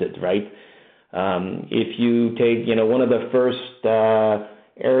implemented, right? If you take, one of the first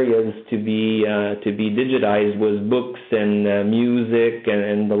areas to be digitized was books and music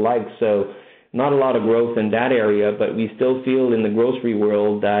and the like. So not a lot of growth in that area, but we still feel in the grocery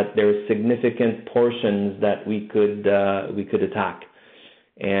world that there's significant portions that we could attack,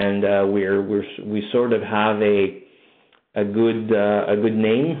 and we sort of have a good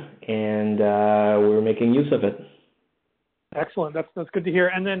name, and we're making use of it. Excellent. That's good to hear.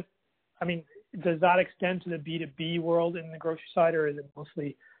 And then, does that extend to the B2B world in the grocery side, or is it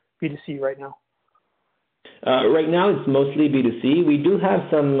mostly B2C right now? Right now, it's mostly B2C. We do have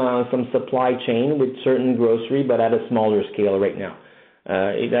some supply chain with certain grocery, but at a smaller scale right now.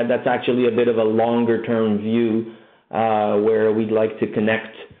 That's actually a bit of a longer-term view where we'd like to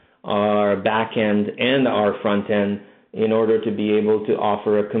connect our back end and our front end in order to be able to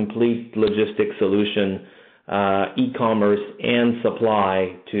offer a complete logistic solution, e-commerce and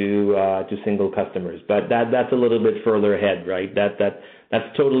supply to single customers. But that's a little bit further ahead, right?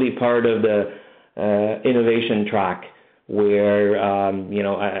 That's totally part of the innovation track where,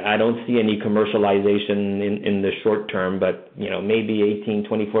 I don't see any commercialization in the short term, but, maybe 18,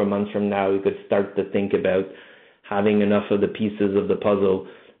 24 months from now, we could start to think about having enough of the pieces of the puzzle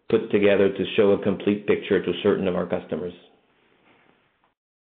put together to show a complete picture to certain of our customers.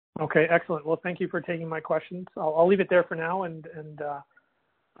 Okay, excellent. Well, thank you for taking my questions. I'll leave it there for now and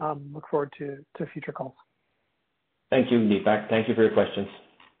look forward to future calls. Thank you, Deepak. Thank you for your questions.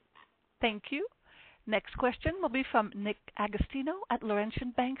 Thank you. Next question will be from Nick Agostino at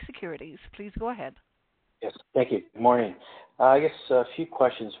Laurentian Bank Securities. Please go ahead. Yes, thank you. Good morning. I guess a few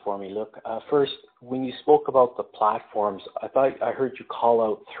questions for me. Look, first, when you spoke about the platforms, I thought I heard you call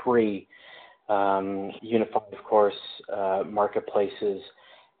out three, unified, of course, marketplaces,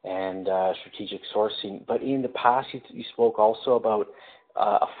 and strategic sourcing. But in the past, you spoke also about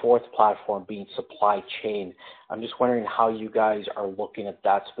a fourth platform being supply chain. I'm just wondering how you guys are looking at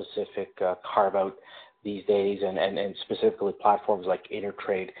that specific carve-out these days, and specifically platforms like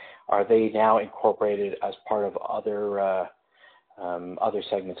Intertrade. Are they now incorporated as part of other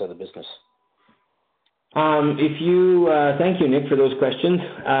segments of the business? Thank you, Nick, for those questions.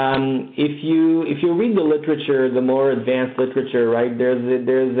 If you read the literature, the more advanced literature, right,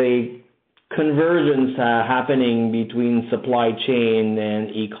 there's a convergence happening between supply chain and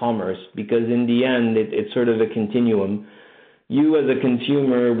e-commerce, because in the end, it's sort of a continuum. You as a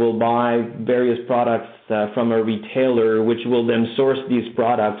consumer will buy various products from a retailer, which will then source these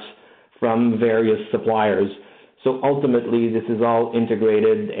products from various suppliers. So ultimately, this is all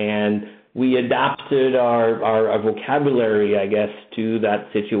integrated, and we adapted our vocabulary, I guess, to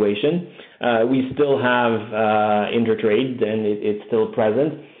that situation. We still have Intertrade, and it's still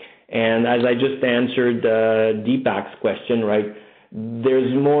present. And as I just answered Deepak's question, right,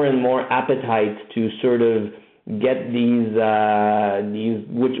 there's more and more appetite to sort of get these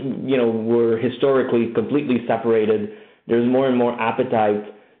which, were historically completely separated. There's more and more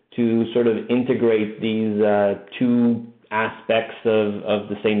appetite to sort of integrate these two aspects of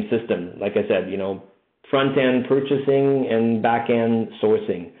the same system. Like I said, front-end purchasing and back-end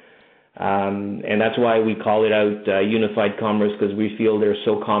sourcing. And that's why we call it out unified commerce, because we feel they're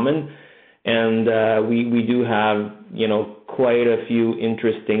so common. And we do have, quite a few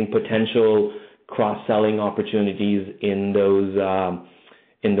interesting potential cross-selling opportunities in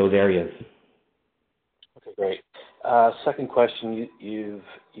those areas. Okay, great. Second question,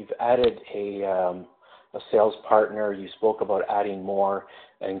 you've added a sales partner. You spoke about adding more,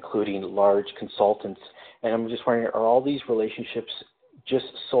 including large consultants. And I'm just wondering, are all these relationships just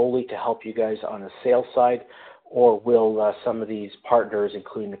solely to help you guys on the sales side, or will some of these partners,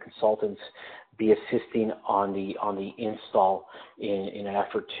 including the consultants, be assisting on the install in an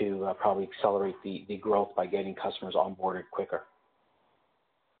effort to probably accelerate the growth by getting customers onboarded quicker?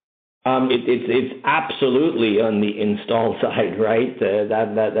 It's absolutely on the install side, right?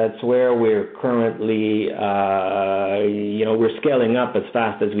 That's where we're currently, we're scaling up as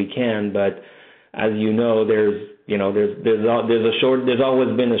fast as we can. But as you know, there's there's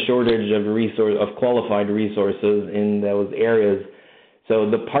always been a shortage of qualified resources in those areas. So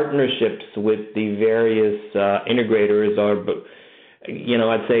the partnerships with the various integrators are,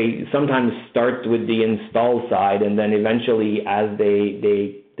 I'd say sometimes start with the install side, and then eventually as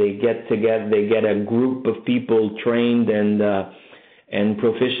they get together, they get a group of people trained and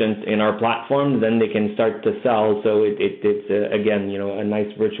proficient in our platform, then they can start to sell. So it's again, a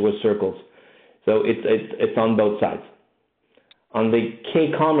nice virtuous circle. So it's on both sides. On the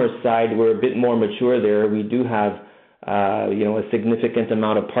K-commerce side, we're a bit more mature there. We do have a significant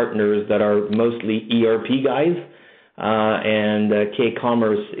amount of partners that are mostly ERP guys, and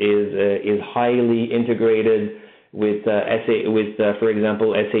K-commerce is highly integrated with for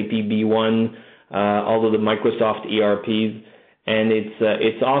example, SAP B1, all of the Microsoft ERPs, and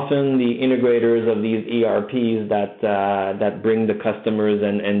it's often the integrators of these ERPs that bring the customers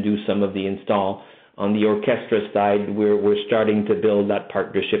and do some of the install. On the Orchestra side, we're starting to build that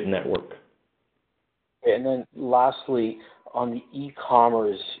partnership network. And then lastly, on the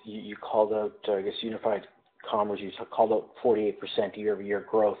e-commerce, you called out, I guess, Unified Commerce, you called out 48% year-over-year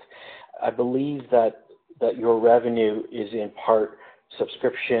growth. I believe that your revenue is in part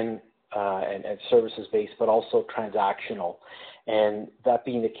subscription and services based, but also transactional. And that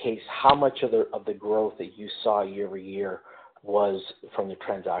being the case, how much of the growth that you saw year-over-year was from the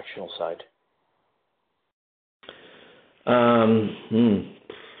transactional side?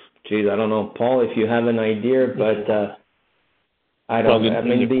 Geez, I don't know, Paul, if you have an idea, but I don't. I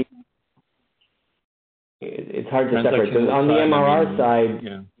mean, it's hard to separate. Because on the MRR side,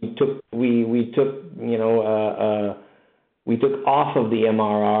 we took off of the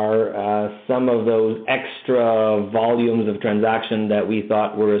MRR some of those extra volumes of transaction that we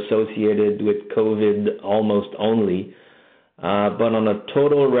thought were associated with COVID almost only. But on a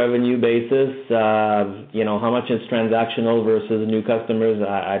total revenue basis, how much is transactional versus new customers,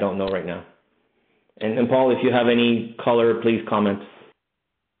 I don't know right now. And Paul, if you have any color, please comment.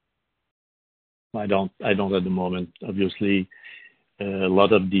 I don't at the moment. Obviously, a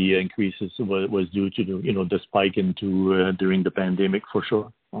lot of the increases was due to the spike into during the pandemic for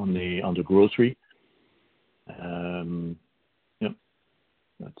sure on the grocery.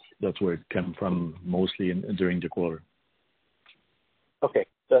 That's where it came from mostly during the quarter. Okay,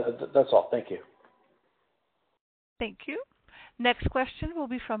 that's all. Thank you. Thank you. Next question will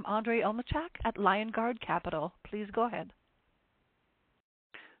be from Andre Olmachak at Lion Guard Capital. Please go ahead.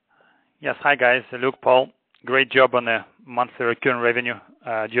 Yes, hi guys. Luke, Paul, great job on the monthly recurring revenue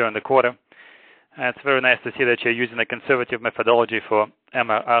during the quarter. It's very nice to see that you're using a conservative methodology for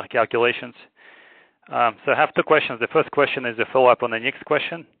MRR calculations. So I have two questions. The first question is a follow-up on the next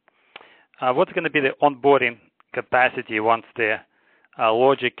question. What's going to be the onboarding capacity once the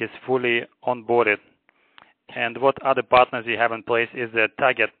Logic is fully onboarded? And what other partners you have in place is the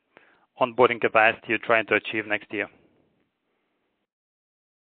target onboarding capacity you're trying to achieve next year?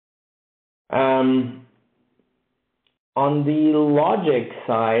 On the Logic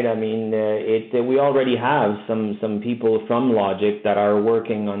side, I mean, we already have some people from Logic that are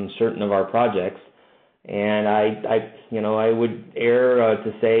working on certain of our projects, and I would err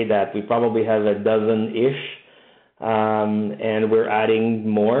to say that we probably have a dozen-ish. And we're adding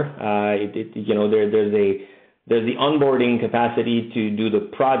more. There's the onboarding capacity to do the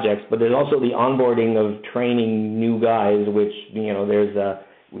projects, but there's also the onboarding of training new guys, which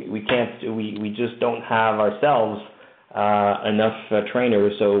we just don't have ourselves enough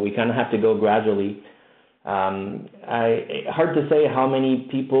trainers, so we kind of have to go gradually. Hard to say how many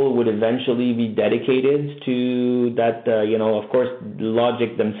people would eventually be dedicated to that. Of course,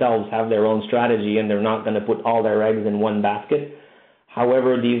 Logic themselves have their own strategy, and they're not going to put all their eggs in one basket.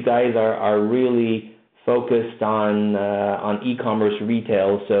 However, these guys are really focused on e-commerce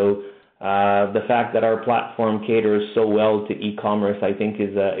retail. So the fact that our platform caters so well to e-commerce, I think,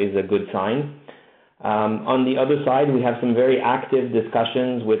 is a good sign. On the other side, we have some very active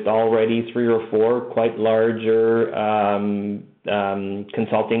discussions with already 3 or 4 quite larger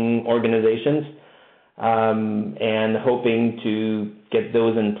consulting organizations, and hoping to get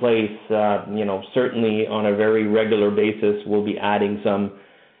those in place. Certainly on a very regular basis, we'll be adding some.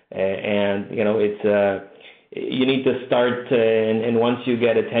 You need to start, and once you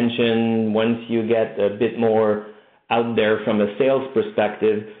get attention, once you get a bit more out there from a sales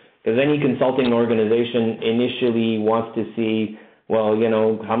perspective. Because any consulting organization initially wants to see, well,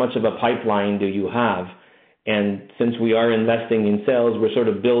 how much of a pipeline do you have? And since we are investing in sales, we're sort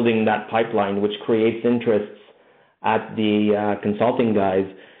of building that pipeline, which creates interests at the consulting guys.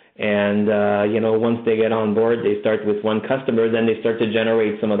 And, once they get on board, they start with one customer, then they start to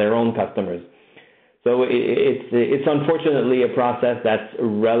generate some of their own customers. So it's unfortunately a process that's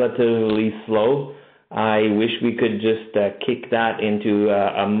relatively slow. I wish we could just kick that into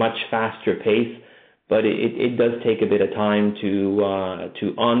a much faster pace, but it does take a bit of time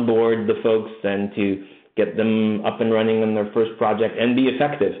to onboard the folks and to get them up and running on their first project and be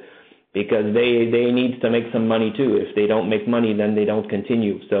effective, because they need to make some money too. If they don't make money, then they don't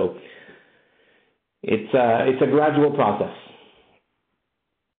continue. So it's a gradual process.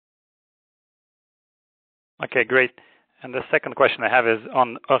 Okay, great. And the second question I have is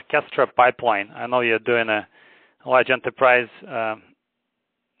on Orchestra Pipeline. I know you're doing a large enterprise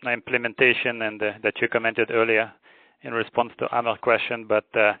implementation, and that you commented earlier in response to Amar's question, but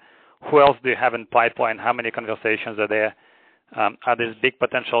who else do you have in pipeline? How many conversations are there? Are these big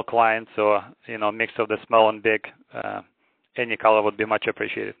potential clients, or a mix of the small and big? Any color would be much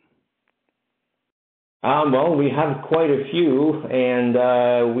appreciated. Well, we have quite a few, and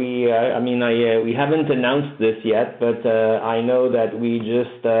we haven't announced this yet, but I know that we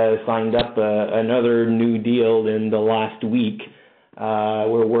just signed up another new deal in the last week.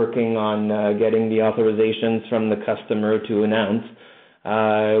 We're working on getting the authorizations from the customer to announce.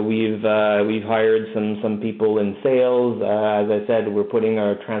 We've hired some people in sales. As I said, we're putting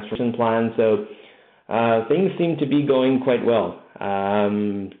our transformation plan, so things seem to be going quite well.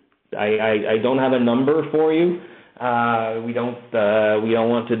 I don't have a number for you. We don't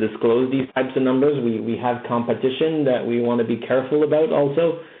want to disclose these types of numbers. We have competition that we want to be careful about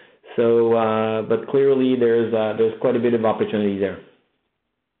also. So, but clearly there's quite a bit of opportunity there.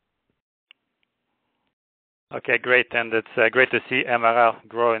 Okay, great, and it's great to see MRR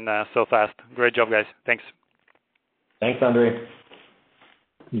growing so fast. Great job, guys. Thanks. Thanks, Andre.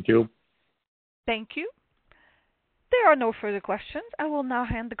 Thank you. Thank you. There are no further questions. I will now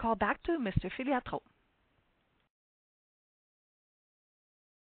hand the call back to Mr. Filiatreault.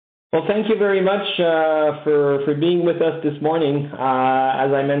 Well, thank you very much for being with us this morning.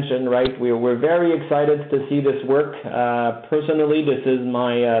 As I mentioned, right, we're very excited to see this work. Personally, this is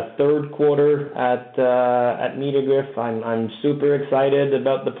my third quarter at Media I'm super excited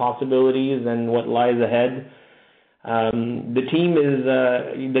about the possibilities and what lies ahead. The team,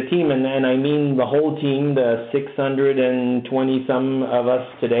 and I mean the whole team, the 620 some of us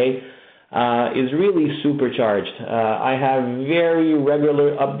today, is really supercharged. I have very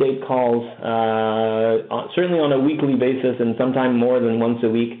regular update calls, certainly on a weekly basis and sometimes more than once a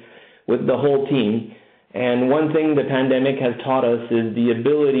week, with the whole team. And one thing the pandemic has taught us is the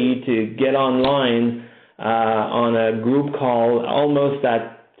ability to get online on a group call almost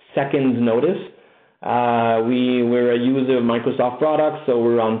at seconds notice. We're a user of Microsoft products, so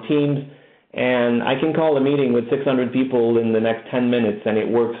we're on Teams, and I can call a meeting with 600 people in the next 10 minutes, and it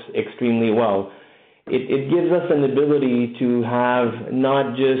works extremely well. It gives us an ability to have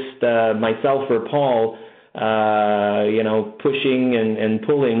not just myself or Paul, pushing and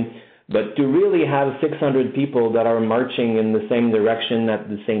pulling, but to really have 600 people that are marching in the same direction at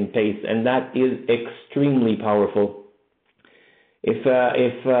the same pace, and that is extremely powerful.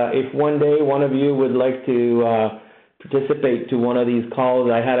 If one day one of you would like to participate to one of these calls,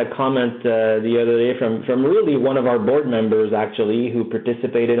 I had a comment the other day from really one of our board members actually, who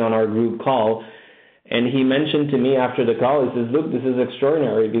participated on our group call, and he mentioned to me after the call, he says, "Look, this is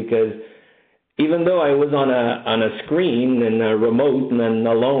extraordinary, because even though I was on a screen and a remote and then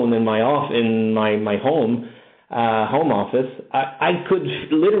alone in my home office, I could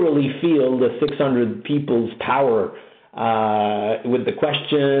literally feel the 600 people's power with the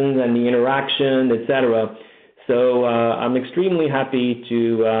questions and the interaction, etc." So I'm extremely happy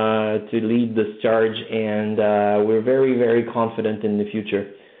to lead this charge, and we're very, very confident in the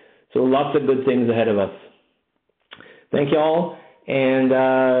future. So lots of good things ahead of us. Thank you all, and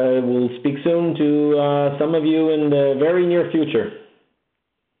we'll speak soon to some of you in the very near future.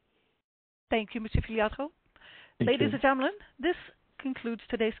 Thank you, Mr. Filiatreault. Ladies and gentlemen, this concludes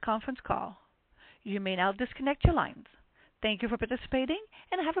today's conference call. You may now disconnect your lines. Thank you for participating,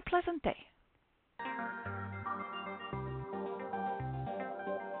 and have a pleasant day.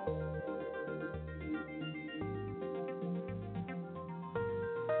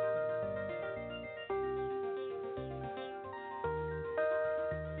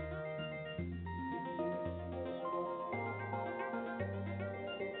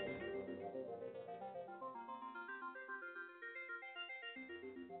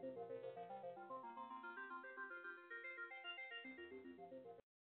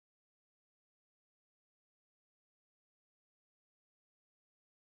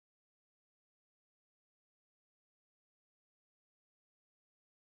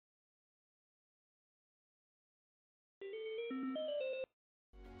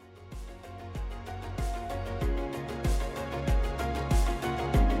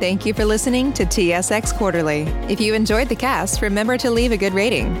 Thank you for listening to TSX Quarterly. If you enjoyed the cast, remember to leave a good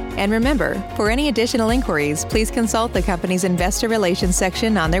rating. And remember, for any additional inquiries, please consult the company's investor relations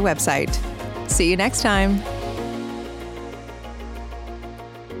section on their website. See you next time.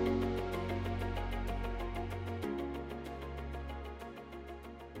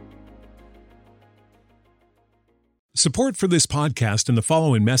 Support for this podcast and the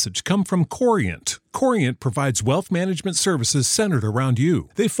following message come from Corient. Corient provides wealth management services centered around you.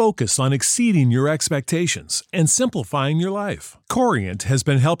 They focus on exceeding your expectations and simplifying your life. Corient has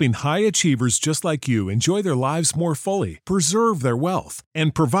been helping high achievers just like you enjoy their lives more fully, preserve their wealth,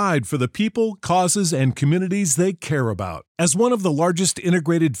 and provide for the people, causes, and communities they care about. As one of the largest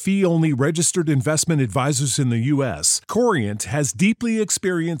integrated fee-only registered investment advisors in the U.S., Corient has deeply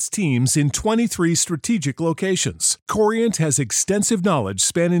experienced teams in 23 strategic locations. Corient has extensive knowledge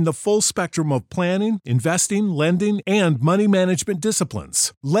spanning the full spectrum of planning, investing, lending, and money management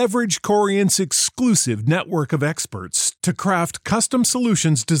disciplines. Leverage Corient's exclusive network of experts to craft custom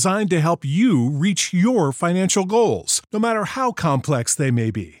solutions designed to help you reach your financial goals, no matter how complex they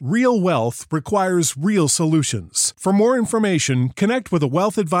may be. Real wealth requires real solutions. For more information, connect with a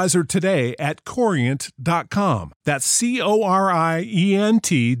wealth advisor today at Corient.com. That's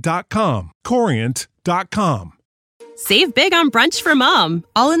Corient.com. Corient.com. Save big on brunch for mom,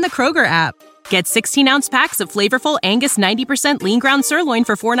 all in the Kroger app. Get 16-ounce packs of flavorful Angus 90% lean ground sirloin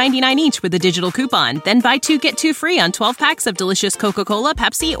for $4.99 each with a digital coupon. Then buy 2, get 2 free on 12 packs of delicious Coca-Cola,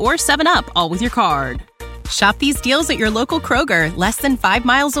 Pepsi, or 7-Up, all with your card. Shop these deals at your local Kroger, less than 5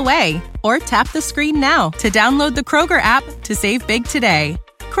 miles away. Or tap the screen now to download the Kroger app to save big today.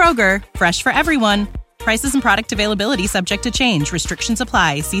 Kroger, fresh for everyone. Prices and product availability subject to change. Restrictions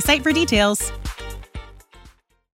apply. See site for details.